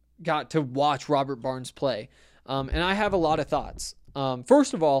really got to watch Robert Barnes play. And I have a lot of thoughts.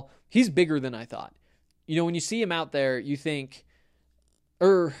 First of all, he's bigger than I thought. When you see him out there, you think,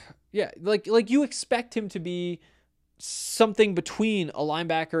 like you expect him to be something between a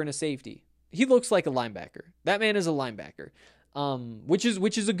linebacker and a safety. He looks like a linebacker. That man is a linebacker, which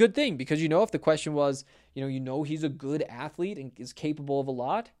is a good thing, because if the question was, he's a good athlete and is capable of a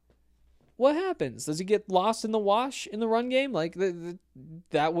lot, what happens? Does he get lost in the wash in the run game? Like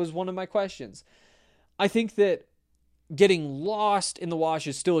that was one of my questions. I think that getting lost in the wash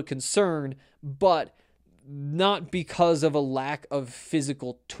is still a concern, but not because of a lack of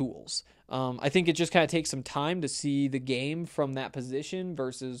physical tools. I think it just kind of takes some time to see the game from that position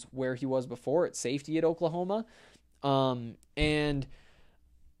versus where he was before at safety at Oklahoma. And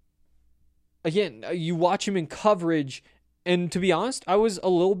again, you watch him in coverage, and to be honest, I was a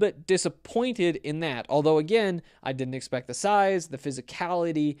little bit disappointed in that. Although, again, I didn't expect the size, the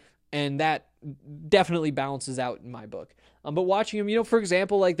physicality, and that definitely balances out in my book. But watching him, for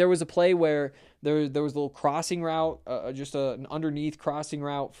example, like there was a play where there was a little crossing route, just an underneath crossing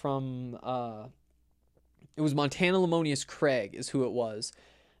route from, it was Montana Lamonius Craig is who it was.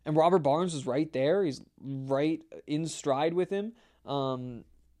 And Robert Barnes was right there. He's right in stride with him.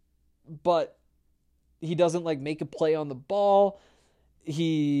 But he doesn't like make a play on the ball.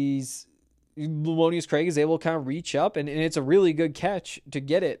 Lemonious Craig is able to kind of reach up, and it's a really good catch to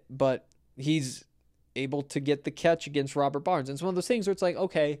get it, but he's able to get the catch against Robert Barnes. And it's one of those things where it's like,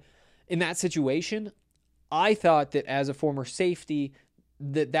 okay, in that situation, I thought that as a former safety,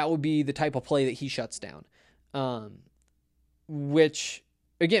 that would be the type of play that he shuts down. Which,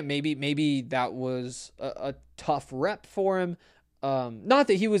 again, maybe that was a tough rep for him. Not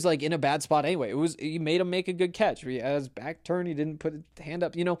that he was like in a bad spot anyway. He made him make a good catch. He had his back turn. He didn't put his hand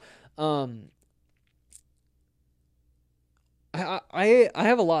up. I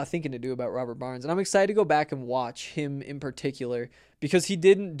have a lot of thinking to do about Robert Barnes, and I'm excited to go back and watch him in particular because he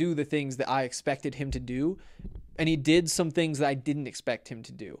didn't do the things that I expected him to do, and he did some things that I didn't expect him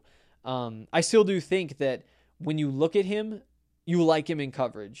to do. I still do think that when you look at him, you like him in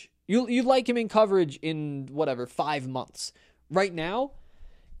coverage. You like him in coverage in 5 months. Right now,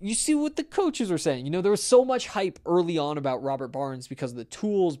 you see what the coaches are saying. There was so much hype early on about Robert Barnes because of the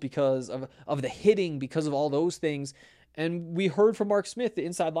tools, because of the hitting, because of all those things. And we heard from Mark Smith, the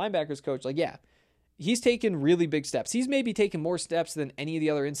inside linebackers coach, he's taken really big steps. He's maybe taken more steps than any of the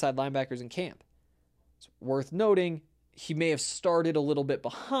other inside linebackers in camp. It's worth noting, he may have started a little bit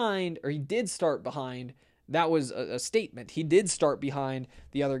behind, or he did start behind. That was a statement. He did start behind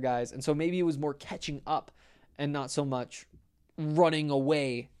the other guys, and so maybe it was more catching up and not so much running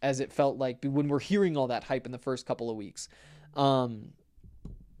away as it felt like when we're hearing all that hype in the first couple of weeks.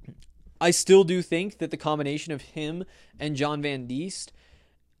 I still do think that the combination of him and John Van Diest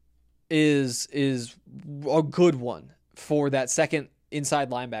is a good one for that second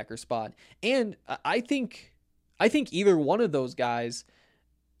inside linebacker spot. And I think either one of those guys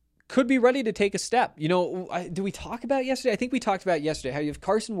could be ready to take a step. Did we talk about it yesterday? I think we talked about it yesterday, how you have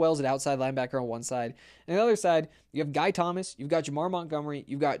Carson Wells at outside linebacker on one side, and the other side, you have Guy Thomas, you've got Jamar Montgomery,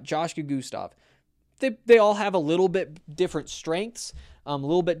 you've got Josh Gustav. They all have a little bit different strengths, a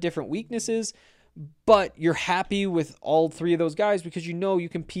little bit different weaknesses, but you're happy with all three of those guys because you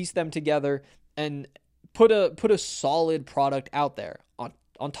can piece them together and put a solid product out there.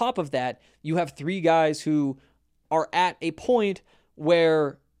 On top of that, you have three guys who are at a point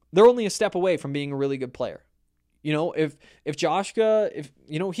where they're only a step away from being a really good player. If Joshka,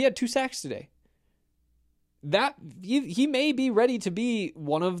 he had 2 sacks today, that he may be ready to be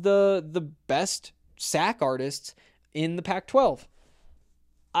one of the best sack artists in the Pac-12.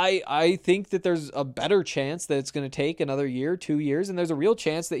 I think that there's a better chance that it's going to take another year, 2 years, and there's a real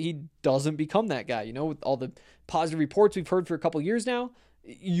chance that he doesn't become that guy. With all the positive reports we've heard for a couple years now,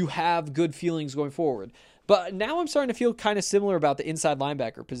 you have good feelings going forward. But now I'm starting to feel kind of similar about the inside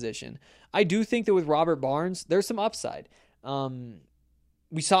linebacker position. I do think that with Robert Barnes, there's some upside.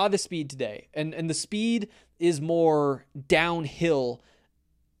 We saw the speed today, and the speed is more downhill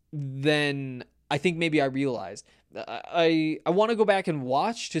than I think maybe I realized. I want to go back and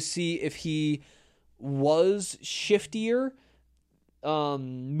watch to see if he was shiftier,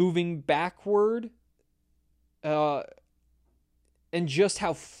 moving backward, and just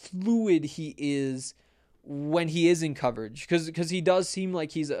how fluid he is when he is in coverage, because he does seem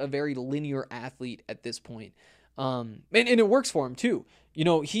like he's a very linear athlete at this point, and it works for him too.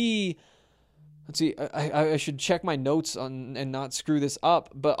 Let's see, I should check my notes on and not screw this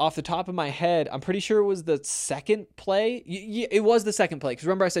up, but off the top of my head, I'm pretty sure it was the second play. It was the second play, because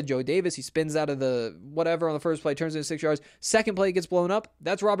remember I said Joe Davis, he spins out of the whatever on the first play, turns into 6 yards. Second play gets blown up.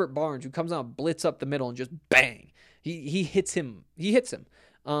 That's Robert Barnes, who comes out, blitz up the middle, and just bang. He hits him.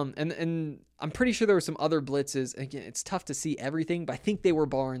 And I'm pretty sure there were some other blitzes. Again, it's tough to see everything, but I think they were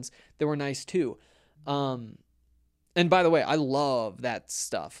Barnes. They were nice too. And by the way, I love that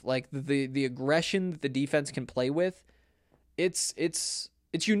stuff. Like the aggression that the defense can play with, it's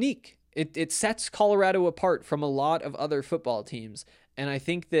unique. It sets Colorado apart from a lot of other football teams. And I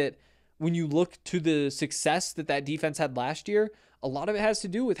think that when you look to the success that defense had last year, a lot of it has to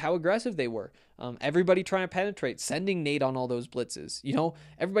do with how aggressive they were. Everybody trying to penetrate, sending Nate on all those blitzes.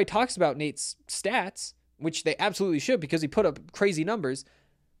 Everybody talks about Nate's stats, which they absolutely should because he put up crazy numbers.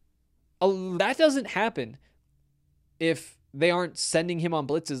 That doesn't happen if they aren't sending him on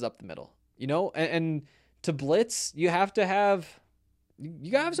blitzes up the middle, and to blitz, you gotta have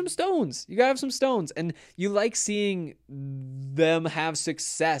some stones. You gotta have some stones, and you like seeing them have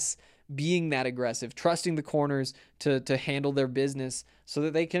success being that aggressive, trusting the corners to handle their business so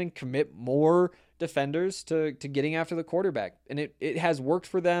that they can commit more defenders to getting after the quarterback. And it has worked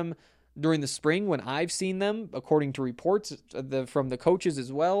for them during the spring when I've seen them, according to reports from the coaches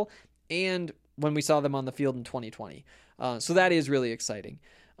as well, and when we saw them on the field in 2020. So that is really exciting.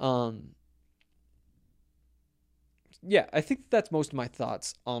 Yeah, I think that's most of my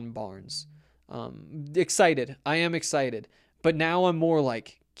thoughts on Barnes. Excited. I am excited. But now I'm more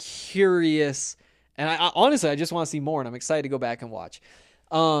like curious. And I honestly, I just want to see more, and I'm excited to go back and watch.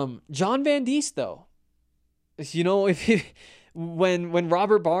 John Van Diest, though. You know, when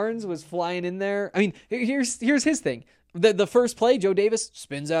Robert Barnes was flying in there, I mean, here's his thing. The first play, Joe Davis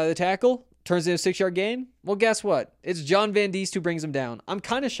spins out of the tackle, turns into a 6-yard gain. Well, guess what? It's John Van Diest who brings him down. I'm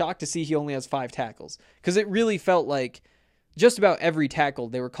kind of shocked to see he only has 5 tackles, because it really felt like just about every tackle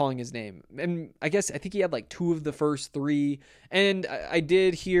they were calling his name. And I think he had like 2 of the first 3. And I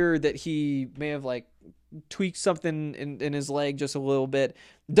did hear that he may have like tweaked something in his leg just a little bit.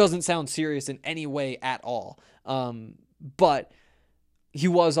 Doesn't sound serious in any way at all. But he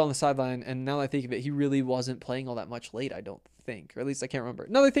was on the sideline, and now that I think of it, he really wasn't playing all that much late, I don't think. Or at least I can't remember.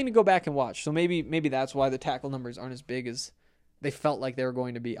 Another thing to go back and watch. So maybe that's why the tackle numbers aren't as big as they felt like they were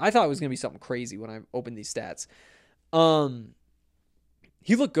going to be. I thought it was going to be something crazy when I opened these stats.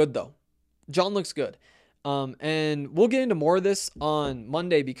 He looked good, though. John looks good. And we'll get into more of this on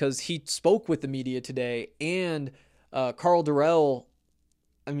Monday, because he spoke with the media today, and Carl Durrell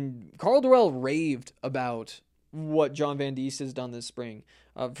raved about what John Van Diest has done this spring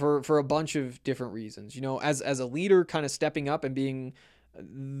for a bunch of different reasons. You know, as a leader, kind of stepping up and being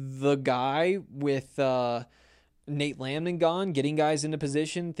the guy with Nate Landman gone, getting guys into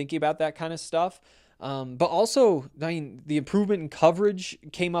position, thinking about that kind of stuff. But also, I mean, the improvement in coverage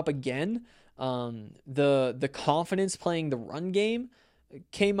came up again. The confidence playing the run game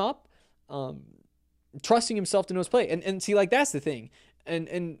came up. Trusting himself to know his play. And see, like, that's the thing.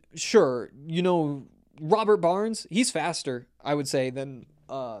 And sure, you know, Robert Barnes, he's faster, I would say, than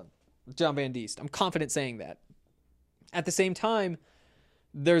John Van Diest. I'm confident saying that. At the same time,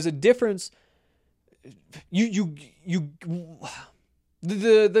 there's a difference. What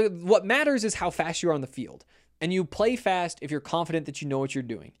matters is how fast you are on the field. And you play fast if you're confident that you know what you're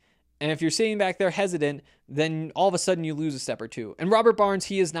doing. And if you're sitting back there hesitant, then all of a sudden you lose a step or two. And Robert Barnes,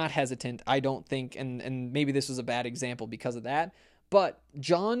 he is not hesitant, I don't think. And maybe this was a bad example because of that. But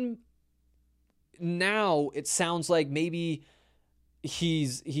John, now it sounds like maybe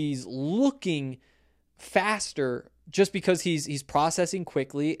he's looking faster just because he's processing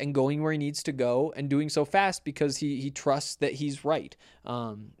quickly and going where he needs to go, and doing so fast because he trusts that he's right.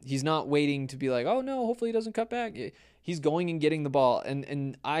 He's not waiting to be like, oh no, hopefully he doesn't cut back. He's going and getting the ball.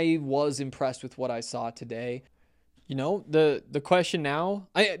 And I was impressed with what I saw today. You know, the question now,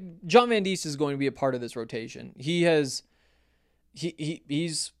 John Van Diest is going to be a part of this rotation. He's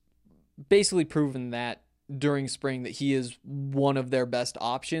basically proven that during spring that he is one of their best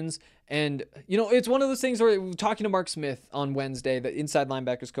options. And, you know, it's one of those things where, talking to Mark Smith on Wednesday, the inside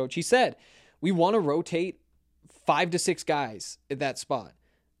linebackers coach, he said, we want to rotate 5 to 6 guys at that spot.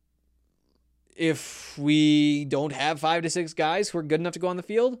 If we don't have 5 to 6 guys who are good enough to go on the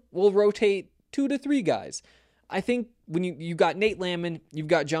field, we'll rotate 2 to 3 guys. I think when you got Nate Landman, you've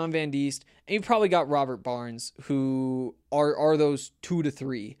got John Van Diest, and you've probably got Robert Barnes, who are those 2 to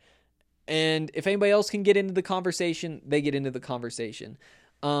 3. And if anybody else can get into the conversation, they get into the conversation.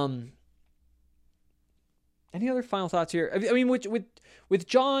 Any other final thoughts here? I mean, with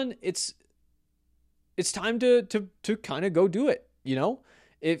John, it's time to kind of go do it. You know,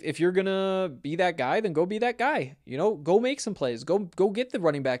 if you're gonna be that guy, then go be that guy. You know, go make some plays. Go get the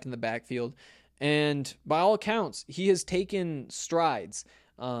running back in the backfield. And by all accounts, he has taken strides.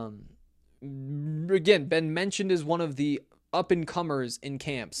 Again, been mentioned as one of the up-and-comers in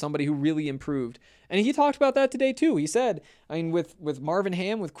camp, somebody who really improved. And he talked about that today too. He said, I mean, with Marvin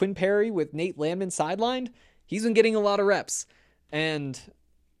Ham, with Quinn Perry, with Nate Landman sidelined, he's been getting a lot of reps. And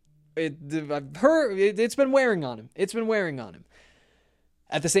I've heard it's been wearing on him. It's been wearing on him.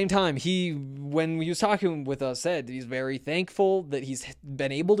 At the same time, when he was talking with us, said he's very thankful that he's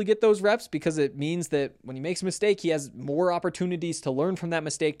been able to get those reps, because it means that when he makes a mistake, he has more opportunities to learn from that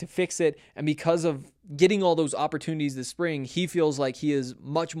mistake, to fix it. And because of getting all those opportunities this spring, he feels like he is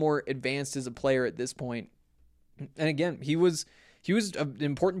much more advanced as a player at this point. And again, he was an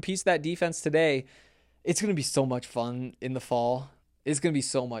important piece of that defense today. It's going to be so much fun in the fall. It's going to be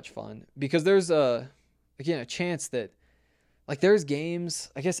so much fun, because there's a chance that, like, there's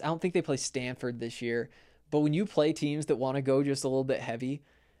games, I guess I don't think they play Stanford this year, but when you play teams that want to go just a little bit heavy,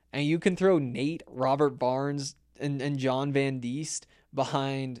 and you can throw Nate, Robert Barnes, and John Van Diest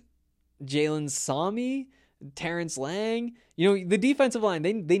behind Jalen Sami, Terrence Lang, you know, the defensive line,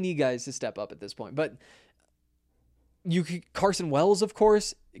 they need guys to step up at this point. But Carson Wells, of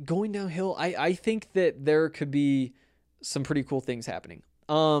course, going downhill, I think that there could be some pretty cool things happening.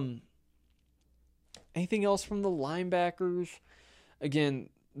 Anything else from the linebackers? Again,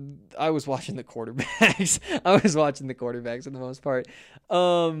 I was watching the quarterbacks. For the most part.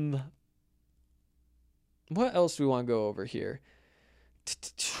 What else do we want to go over here?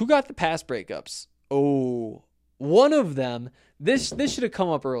 Who got the pass breakups? Oh, one of them. This should have come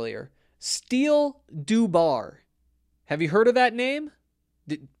up earlier. Steele Dubar. Have you heard of that name?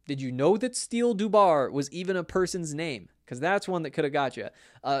 Did you know that Steele Dubar was even a person's name? Because that's one that could have got you.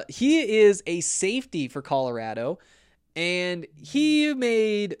 He is a safety for Colorado, and he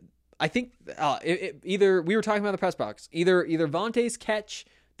made, I think, either, we were talking about the press box, either Vontae's catch,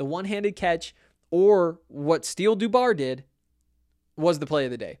 the one-handed catch, or what Steele Dubar did was the play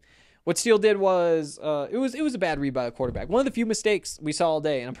of the day. What Steele did was, it was a bad read by a quarterback. One of the few mistakes we saw all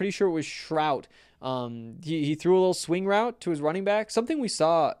day, and I'm pretty sure it was Shrout. He threw a little swing route to his running back, something we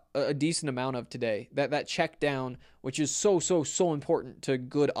saw a decent amount of today. That check down, which is so important to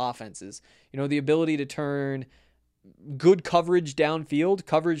good offenses. You know, the ability to turn good coverage downfield,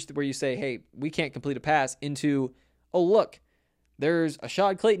 coverage where you say, hey, we can't complete a pass, into, oh, look, there's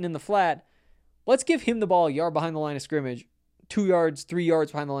Ashad Clayton in the flat. Let's give him the ball a yard behind the line of scrimmage, 2 yards, 3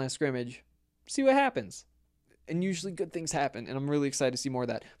 yards behind the line of scrimmage. See what happens. And usually good things happen, and I'm really excited to see more of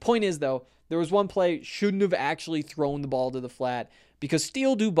that. Point is, though, there was one play, shouldn't have actually thrown the ball to the flat, because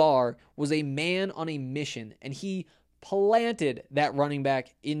Steele Dubar was a man on a mission, and he planted that running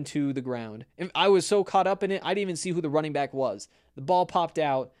back into the ground. And I was so caught up in it, I didn't even see who the running back was. The ball popped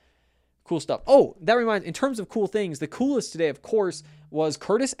out. Cool stuff. Oh, that reminds, in terms of cool things, the coolest today, of course, was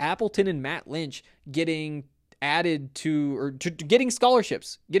Curtis Appleton and Matt Lynch getting added to getting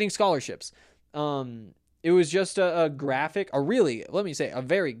scholarships. It was just a graphic, a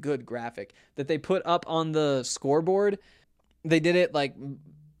very good graphic that they put up on the scoreboard. They did it like,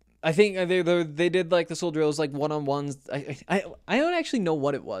 I think they did like this little drills, like one-on-ones. I don't actually know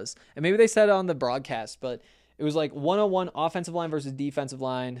what it was. And maybe they said it on the broadcast, but it was like one-on-one offensive line versus defensive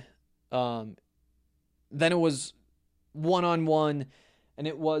line. Then it was one-on-one, and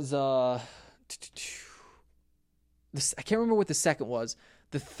it was, I can't remember what the second was.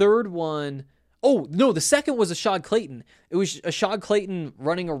 The third one, oh, no, the second was Ashad Clayton. It was Ashad Clayton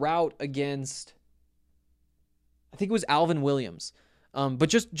running a route against, I think it was Alvin Williams. But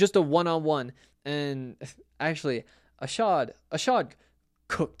just a one-on-one. And actually, Ashad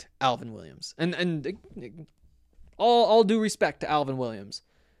cooked Alvin Williams. And all due respect to Alvin Williams.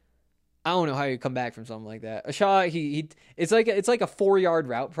 I don't know how you come back from something like that. Ashad, it's like a 4-yard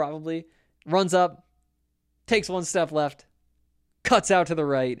route probably. Runs up, takes one step left, cuts out to the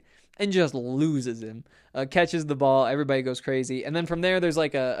right, and just loses him. Catches the ball, everybody goes crazy. And then from there, there's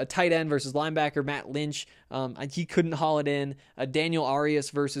like a tight end versus linebacker, Matt Lynch. He couldn't haul it in. Daniel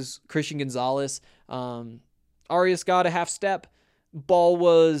Arias versus Christian Gonzalez. Arias got a half step. The ball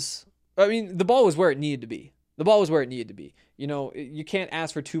was where it needed to be. You know, you can't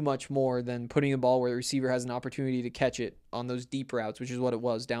ask for too much more than putting the ball where the receiver has an opportunity to catch it on those deep routes, which is what it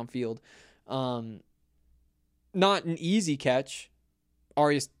was downfield. Not an easy catch.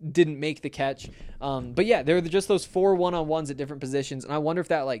 Arias didn't make the catch. But yeah, there were just those 4 one-on-ones at different positions. And I wonder if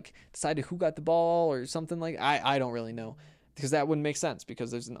that like decided who got the ball or something like, I don't really know, because that wouldn't make sense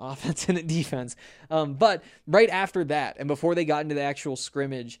because there's an offense and a defense. But right after that, and before they got into the actual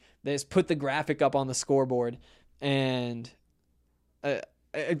scrimmage, they just put the graphic up on the scoreboard, and it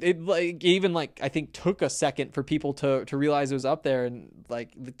I think took a second for people to realize it was up there, and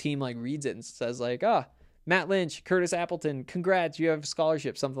like the team like reads it and says like, Matt Lynch, Curtis Appleton, congrats, you have a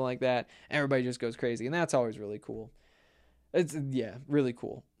scholarship, something like that. Everybody just goes crazy, and that's always really cool. It's really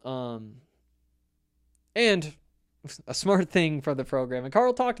cool. And a smart thing for the program, and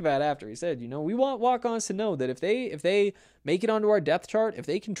Carl talked about it after. He said, we want walk-ons to know that if they make it onto our depth chart, if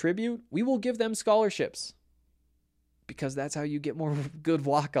they contribute, we will give them scholarships. Because that's how you get more good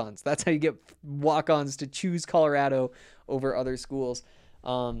walk-ons. That's how you get walk-ons to choose Colorado over other schools.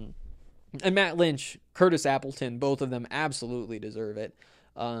 And Matt Lynch, Curtis Appleton, both of them absolutely deserve it.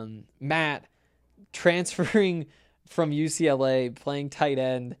 Matt transferring from UCLA, playing tight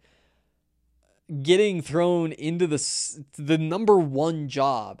end, getting thrown into the number one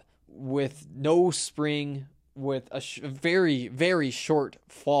job with no spring, with a very, very short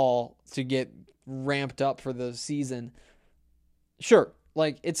fall to get ramped up for the season. Sure,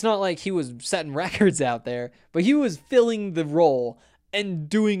 like it's not like he was setting records out there, but he was filling the role and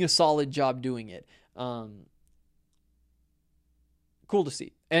doing a solid job doing it. Cool to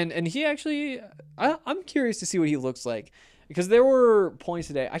see. And he actually, I'm curious to see what he looks like, because there were points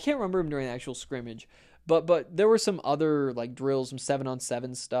today, I can't remember him during the actual scrimmage, but there were some other like drills, some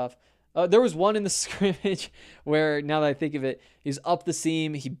 7-on-7 stuff. There was one in the scrimmage where, now that I think of it, he's up the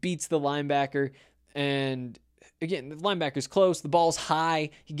seam, he beats the linebacker, and again, the linebacker's close, the ball's high,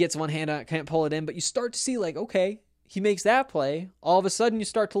 he gets one hand on it, can't pull it in, but you start to see like, okay, he makes that play. All of a sudden you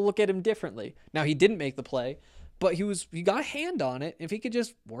start to look at him differently. Now he didn't make the play, but he got a hand on it. If he could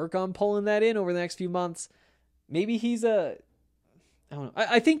just work on pulling that in over the next few months, maybe he's I don't know.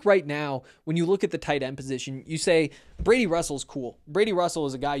 I think right now, when you look at the tight end position, you say Brady Russell's cool. Brady Russell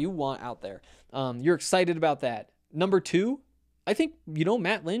is a guy you want out there. You're excited about that. Number 2, I think,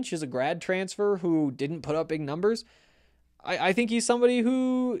 Matt Lynch is a grad transfer who didn't put up big numbers. I think he's somebody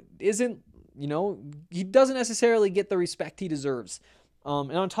who isn't, he doesn't necessarily get the respect he deserves.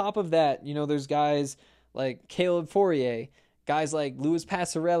 And on top of that, there's guys like Caleb Fourier, guys like Louis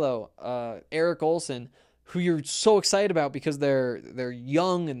Passarello, Eric Olson, who you're so excited about because they're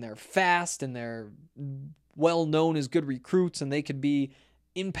young and they're fast and they're well known as good recruits, and they could be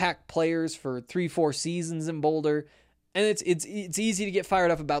impact players for 3-4 seasons in Boulder. And it's easy to get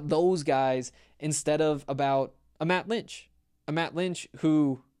fired up about those guys instead of about a Matt Lynch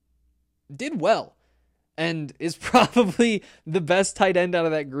who did well and is probably the best tight end out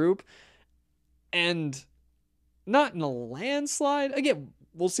of that group, and not in a landslide. Again,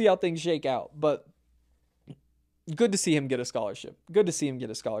 we'll see how things shake out, but good to see him get a scholarship.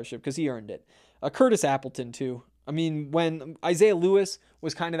 Because he earned it. Curtis Appleton too. I mean, when Isaiah Lewis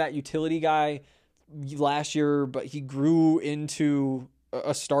was kind of that utility guy last year, but he grew into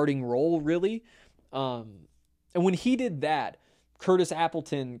a starting role really. And when he did that, Curtis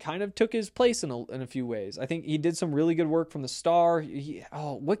Appleton kind of took his place in a few ways. I think he did some really good work from the star.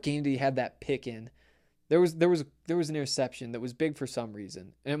 What game did he have that pick in? There was an interception that was big for some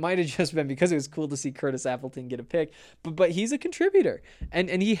reason, and it might have just been because it was cool to see Curtis Appleton get a pick. But he's a contributor, and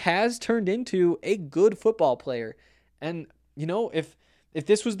he has turned into a good football player. And if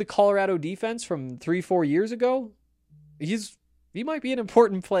this was the Colorado defense from 3-4 years ago, he might be an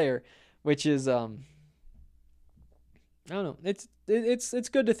important player, which is I don't know. It's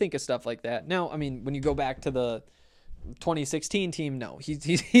good to think of stuff like that. Now, I mean, when you go back to the 2016 team, no,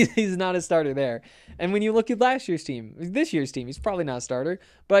 he's not a starter there. And when you look at this year's team, he's probably not a starter.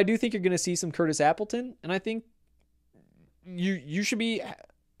 But I do think you're going to see some Curtis Appleton, and I think you should be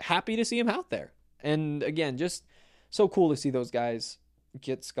happy to see him out there. And again, just so cool to see those guys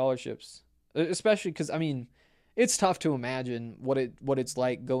get scholarships, especially because, I mean, it's tough to imagine what it's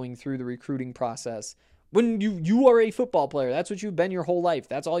like going through the recruiting process when you are a football player. That's what you've been your whole life.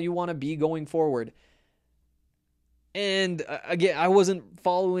 That's all you want to be going forward. And again, I wasn't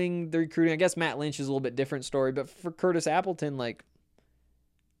following the recruiting. I guess Matt Lynch is a little bit different story, but for Curtis Appleton, like,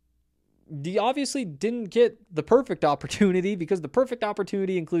 he obviously didn't get the perfect opportunity, because the perfect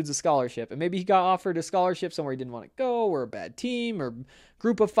opportunity includes a scholarship. And maybe he got offered a scholarship somewhere he didn't want to go, or a bad team, or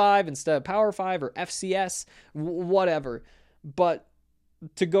Group of 5 instead of Power 5, or FCS, whatever. But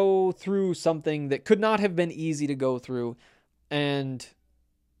to go through something that could not have been easy to go through and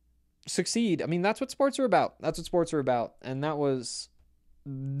succeed. I mean, that's what sports are about. And that was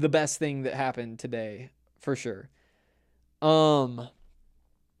the best thing that happened today, for sure. Wow,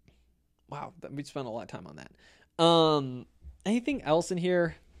 we spent a lot of time on that. Anything else in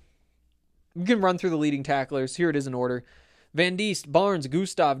here? We can run through the leading tacklers. Here it is in order. Van Diest, Barnes,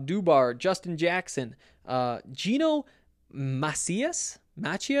 Gustav, Dubar, Justin Jackson, Gino Macias.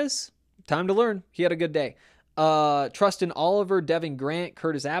 Time to learn. He had a good day. Trustin Oliver, Devin Grant,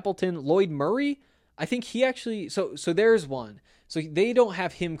 Curtis Appleton, Lloyd Murray. I think he actually, so there's one. So they don't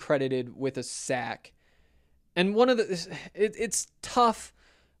have him credited with a sack. And one of it's tough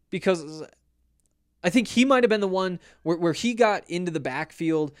because I think he might have been the one where he got into the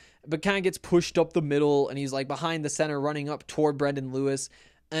backfield, but kind of gets pushed up the middle, and he's like behind the center running up toward Brendan Lewis,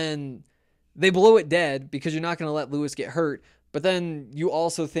 and they blow it dead because you're not going to let Lewis get hurt. But then you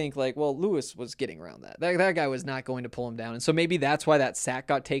also think like, well, Lewis was getting around that. That guy was not going to pull him down. And so maybe that's why that sack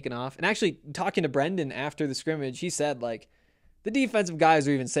got taken off. And actually talking to Brendan after the scrimmage, he said like the defensive guys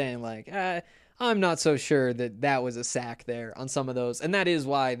are even saying like, I'm not so sure that was a sack there on some of those. And that is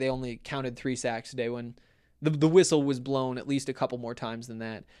why they only counted 3 sacks today, when the whistle was blown at least a couple more times than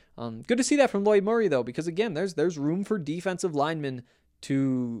that. Good to see that from Lloyd Murray though, because again, there's room for defensive linemen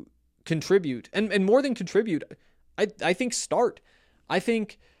to contribute, and more than contribute, I think start. I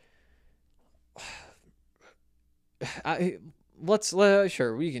think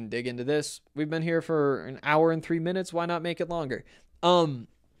sure, we can dig into this. We've been here for an hour and 3 minutes. Why not make it longer? Jalen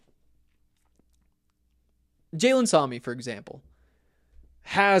Sami, for example,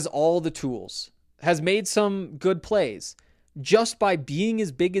 has all the tools, has made some good plays. Just by being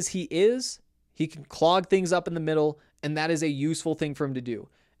as big as he is, he can clog things up in the middle, and that is a useful thing for him to do.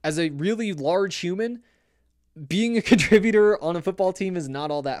 As a really large human, being a contributor on a football team is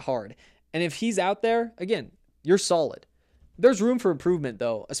not all that hard. And if he's out there, again, You're solid. There's room for improvement,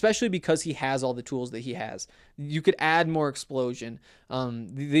 though, especially because he has all the tools that he has. You could add more explosion,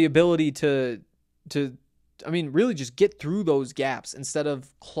 the ability to really just get through those gaps instead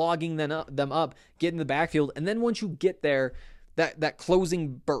of clogging them up, get in the backfield, and then once you get there, that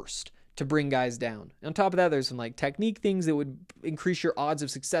closing burst to bring guys down. On top of that, there's some like technique things that would increase your odds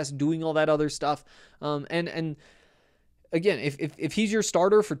of success doing all that other stuff. And again, if he's your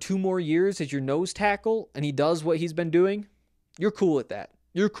starter for 2 more years as your nose tackle and he does what he's been doing, you're cool with that.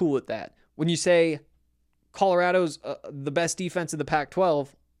 You're cool with that. When you say Colorado's the best defense in the Pac-12,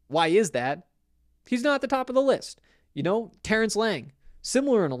 why is that? He's not at the top of the list. Terrence Lang,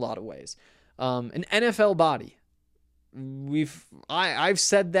 similar in a lot of ways. An NFL body. I've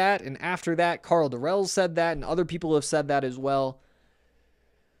said that, and after that, Carl Durrell said that, and other people have said that as well.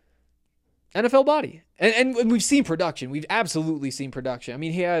 NFL body. And we've seen production. We've absolutely seen production. I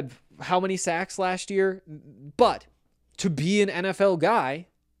mean, he had how many sacks last year? But to be an NFL guy,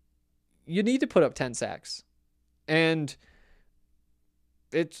 you need to put up 10 sacks. And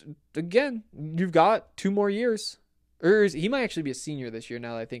it's, again, you've got 2 more years. Or he might actually be a senior this year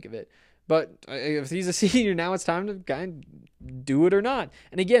now that I think of it. But if he's a senior, now it's time to kind of do it or not.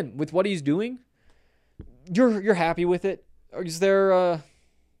 And again, with what he's doing, you're happy with it. Or is there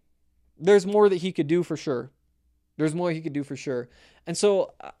there's more that he could do for sure. There's more he could do for sure. And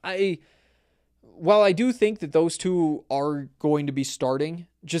so while I do think that those two are going to be starting,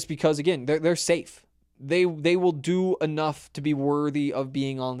 just because again, they're safe. They will do enough to be worthy of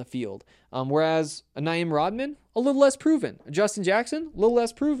being on the field. Whereas a Naeem Rodman, a little less proven. Justin Jackson, a little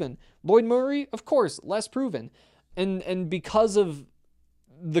less proven. Lloyd Murray, of course, less proven. And because of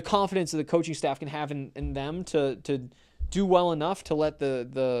the confidence that the coaching staff can have in them to do well enough to let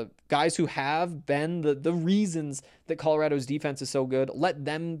the guys who have been the reasons that Colorado's defense is so good, let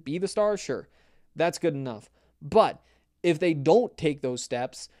them be the stars, sure. That's good enough. But if they don't take those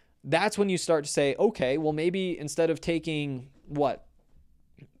steps, that's when you start to say, okay, well, maybe instead of taking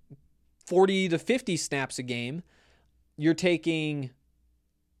 40 to 50 snaps a game, you're taking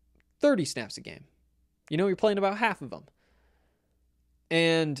 30 snaps a game. You're playing about half of them.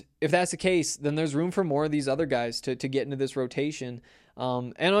 And if that's the case, then there's room for more of these other guys to get into this rotation.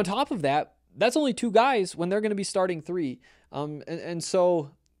 And on top of that, that's only 2 guys when they're going to be starting 3. And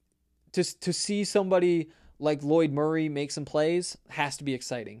so to see somebody like Lloyd Murray make some plays has to be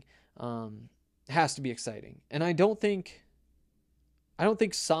exciting. Has to be exciting. And I don't think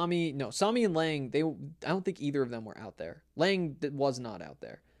Sami and Lang, I don't think either of them were out there. Lang was not out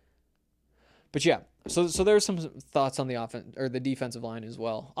there. But yeah, so there's some thoughts on the offense or the defensive line as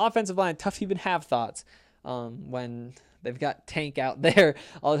well. Offensive line, tough to even have thoughts when they've got Tank out there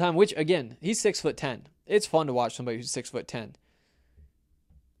all the time, which again, he's 6'10". It's fun to watch somebody who's 6'10".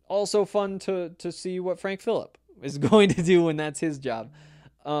 Also fun to see what Frank Phillip is going to do when that's his job.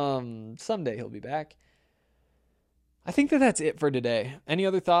 Someday he'll be back. I think that's it for today. Any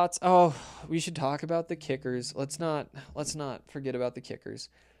other thoughts? Oh, we should talk about the kickers. Let's not forget about the kickers.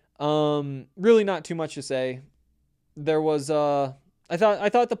 Really not too much to say. There was I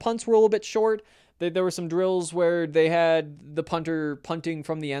thought the punts were a little bit short. There were some drills where they had the punter punting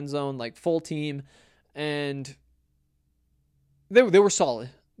from the end zone, like full team, and they were solid.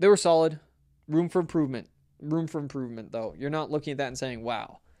 They were solid. Room for improvement, though. You're not looking at that and saying,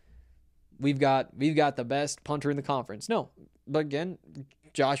 wow, we've got the best punter in the conference. No, but again,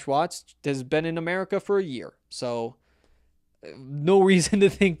 Josh Watts has been in America for a year, so no reason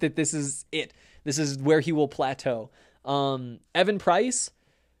to think that this is it. This is where he will plateau. Evan Price,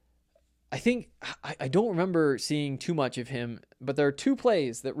 I don't remember seeing too much of him, but there are 2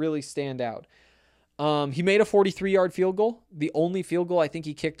 plays that really stand out. He made a 43-yard field goal, the only field goal I think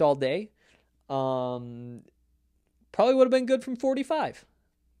he kicked all day. Probably would have been good from 45.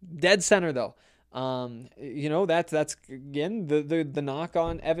 Dead center though. That's again the knock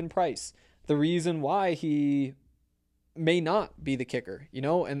on Evan Price. The reason why he may not be the kicker,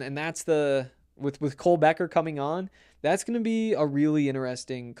 and that's with Cole Becker coming on, that's going to be a really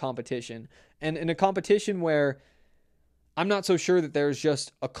interesting competition. And in a competition where I'm not so sure that there's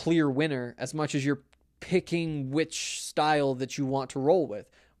just a clear winner as much as you're picking which style that you want to roll with.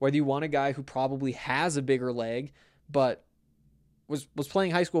 Whether you want a guy who probably has a bigger leg, but was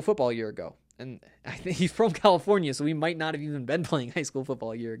playing high school football a year ago. And I think he's from California, so he might not have even been playing high school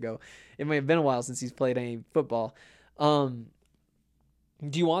football a year ago. It might have been a while since he's played any football. Do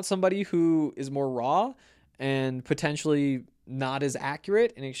you want somebody who is more raw and potentially not as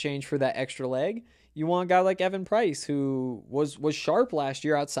accurate in exchange for that extra leg? You want a guy like Evan Price, who was sharp last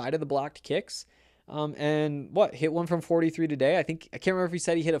year outside of the blocked kicks. And hit one from 43 today. I can't remember if he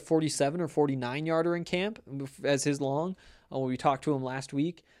said he hit a 47 or 49 yarder in camp as his long when we talked to him last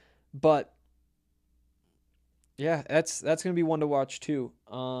week. But yeah, that's going to be one to watch too.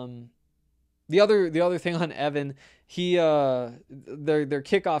 The other thing on Evan, their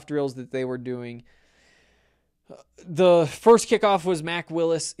kickoff drills that they were doing. The first kickoff was Mac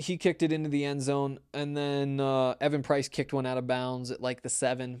Willis. He kicked it into the end zone, and then Evan Price kicked one out of bounds at like the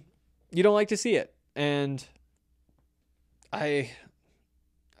 7. You don't like to see it, and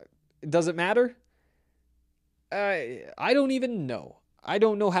does it matter? I don't even know. I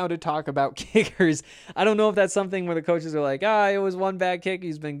don't know how to talk about kickers. I don't know if that's something where the coaches are like, it was one bad kick,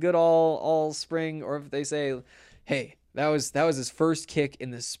 he's been good all spring, or if they say, hey, that was his first kick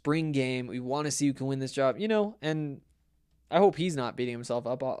in the spring game. We want to see who can win this job, and I hope he's not beating himself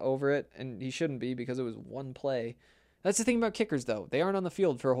up over it, and he shouldn't be because it was one play. That's the thing about kickers, though. They aren't on the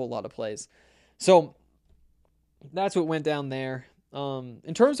field for a whole lot of plays. So that's what went down there.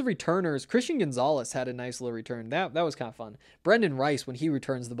 In terms of returners, Christian Gonzalez had a nice little return. That was kind of fun. Brendan Rice, when he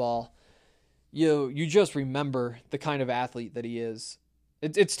returns the ball, you just remember the kind of athlete that he is.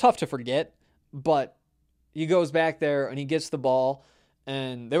 It's tough to forget, but he goes back there and he gets the ball,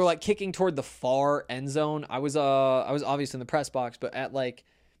 and they were like kicking toward the far end zone. I was obviously in the press box, but at like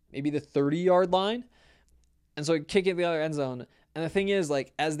maybe the 30-yard line. And so kicking the other end zone. And the thing is,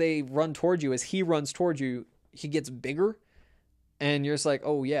 like, as they run towards you, as he runs towards you, he gets bigger. And you're just like,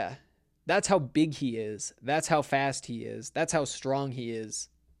 oh, yeah, that's how big he is. That's how fast he is. That's how strong he is.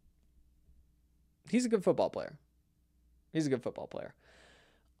 He's a good football player.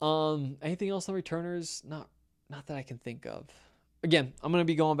 Anything else on returners? Not that I can think of. Again, I'm going to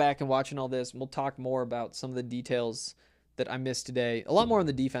be going back and watching all this. And we'll talk more about some of the details that I missed today. A lot more on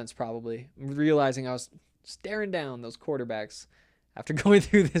the defense, probably. I'm realizing I was staring down those quarterbacks after going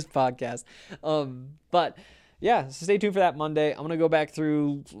through this podcast. But yeah, so stay tuned for that Monday. I'm going to go back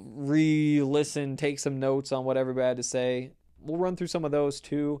through, re-listen, take some notes on what everybody had to say. We'll run through some of those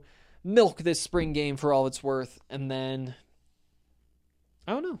too. Milk this spring game for all it's worth. And then,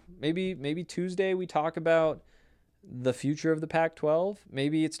 I don't know, maybe Tuesday we talk about the future of the Pac-12.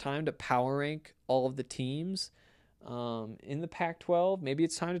 Maybe it's time to power rank all of the teams in the Pac-12. Maybe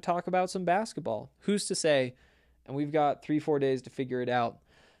it's time to talk about some basketball. Who's to say? And we've got 3-4 days to figure it out.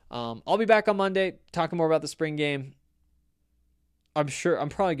 I'll be back on Monday talking more about the spring game. I'm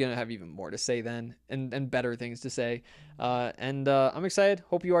probably going to have even more to say then and better things to say. And I'm excited.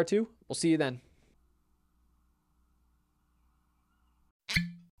 Hope you are too. We'll see you then.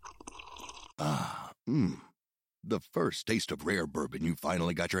 The first taste of rare bourbon you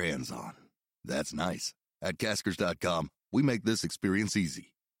finally got your hands on. That's nice. At Caskers.com, we make this experience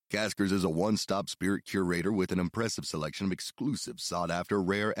easy. Caskers is a one-stop spirit curator with an impressive selection of exclusive, sought-after,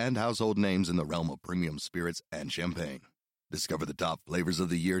 rare, and household names in the realm of premium spirits and champagne. Discover the top flavors of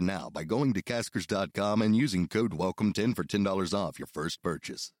the year now by going to Caskers.com and using code WELCOME10 for $10 off your first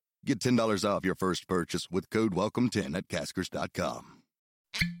purchase. Get $10 off your first purchase with code WELCOME10 at Caskers.com.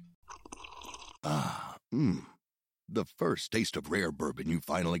 The first taste of rare bourbon you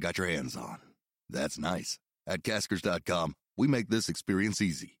finally got your hands on. That's nice. At Caskers.com, we make this experience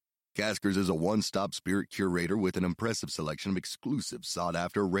easy. Caskers is a one-stop spirit curator with an impressive selection of exclusive,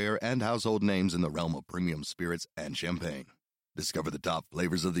 sought-after, rare, and household names in the realm of premium spirits and champagne. Discover the top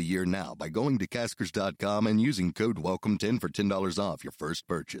flavors of the year now by going to Caskers.com and using code WELCOME10 for $10 off your first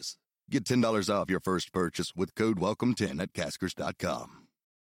purchase. Get $10 off your first purchase with code WELCOME10 at Caskers.com.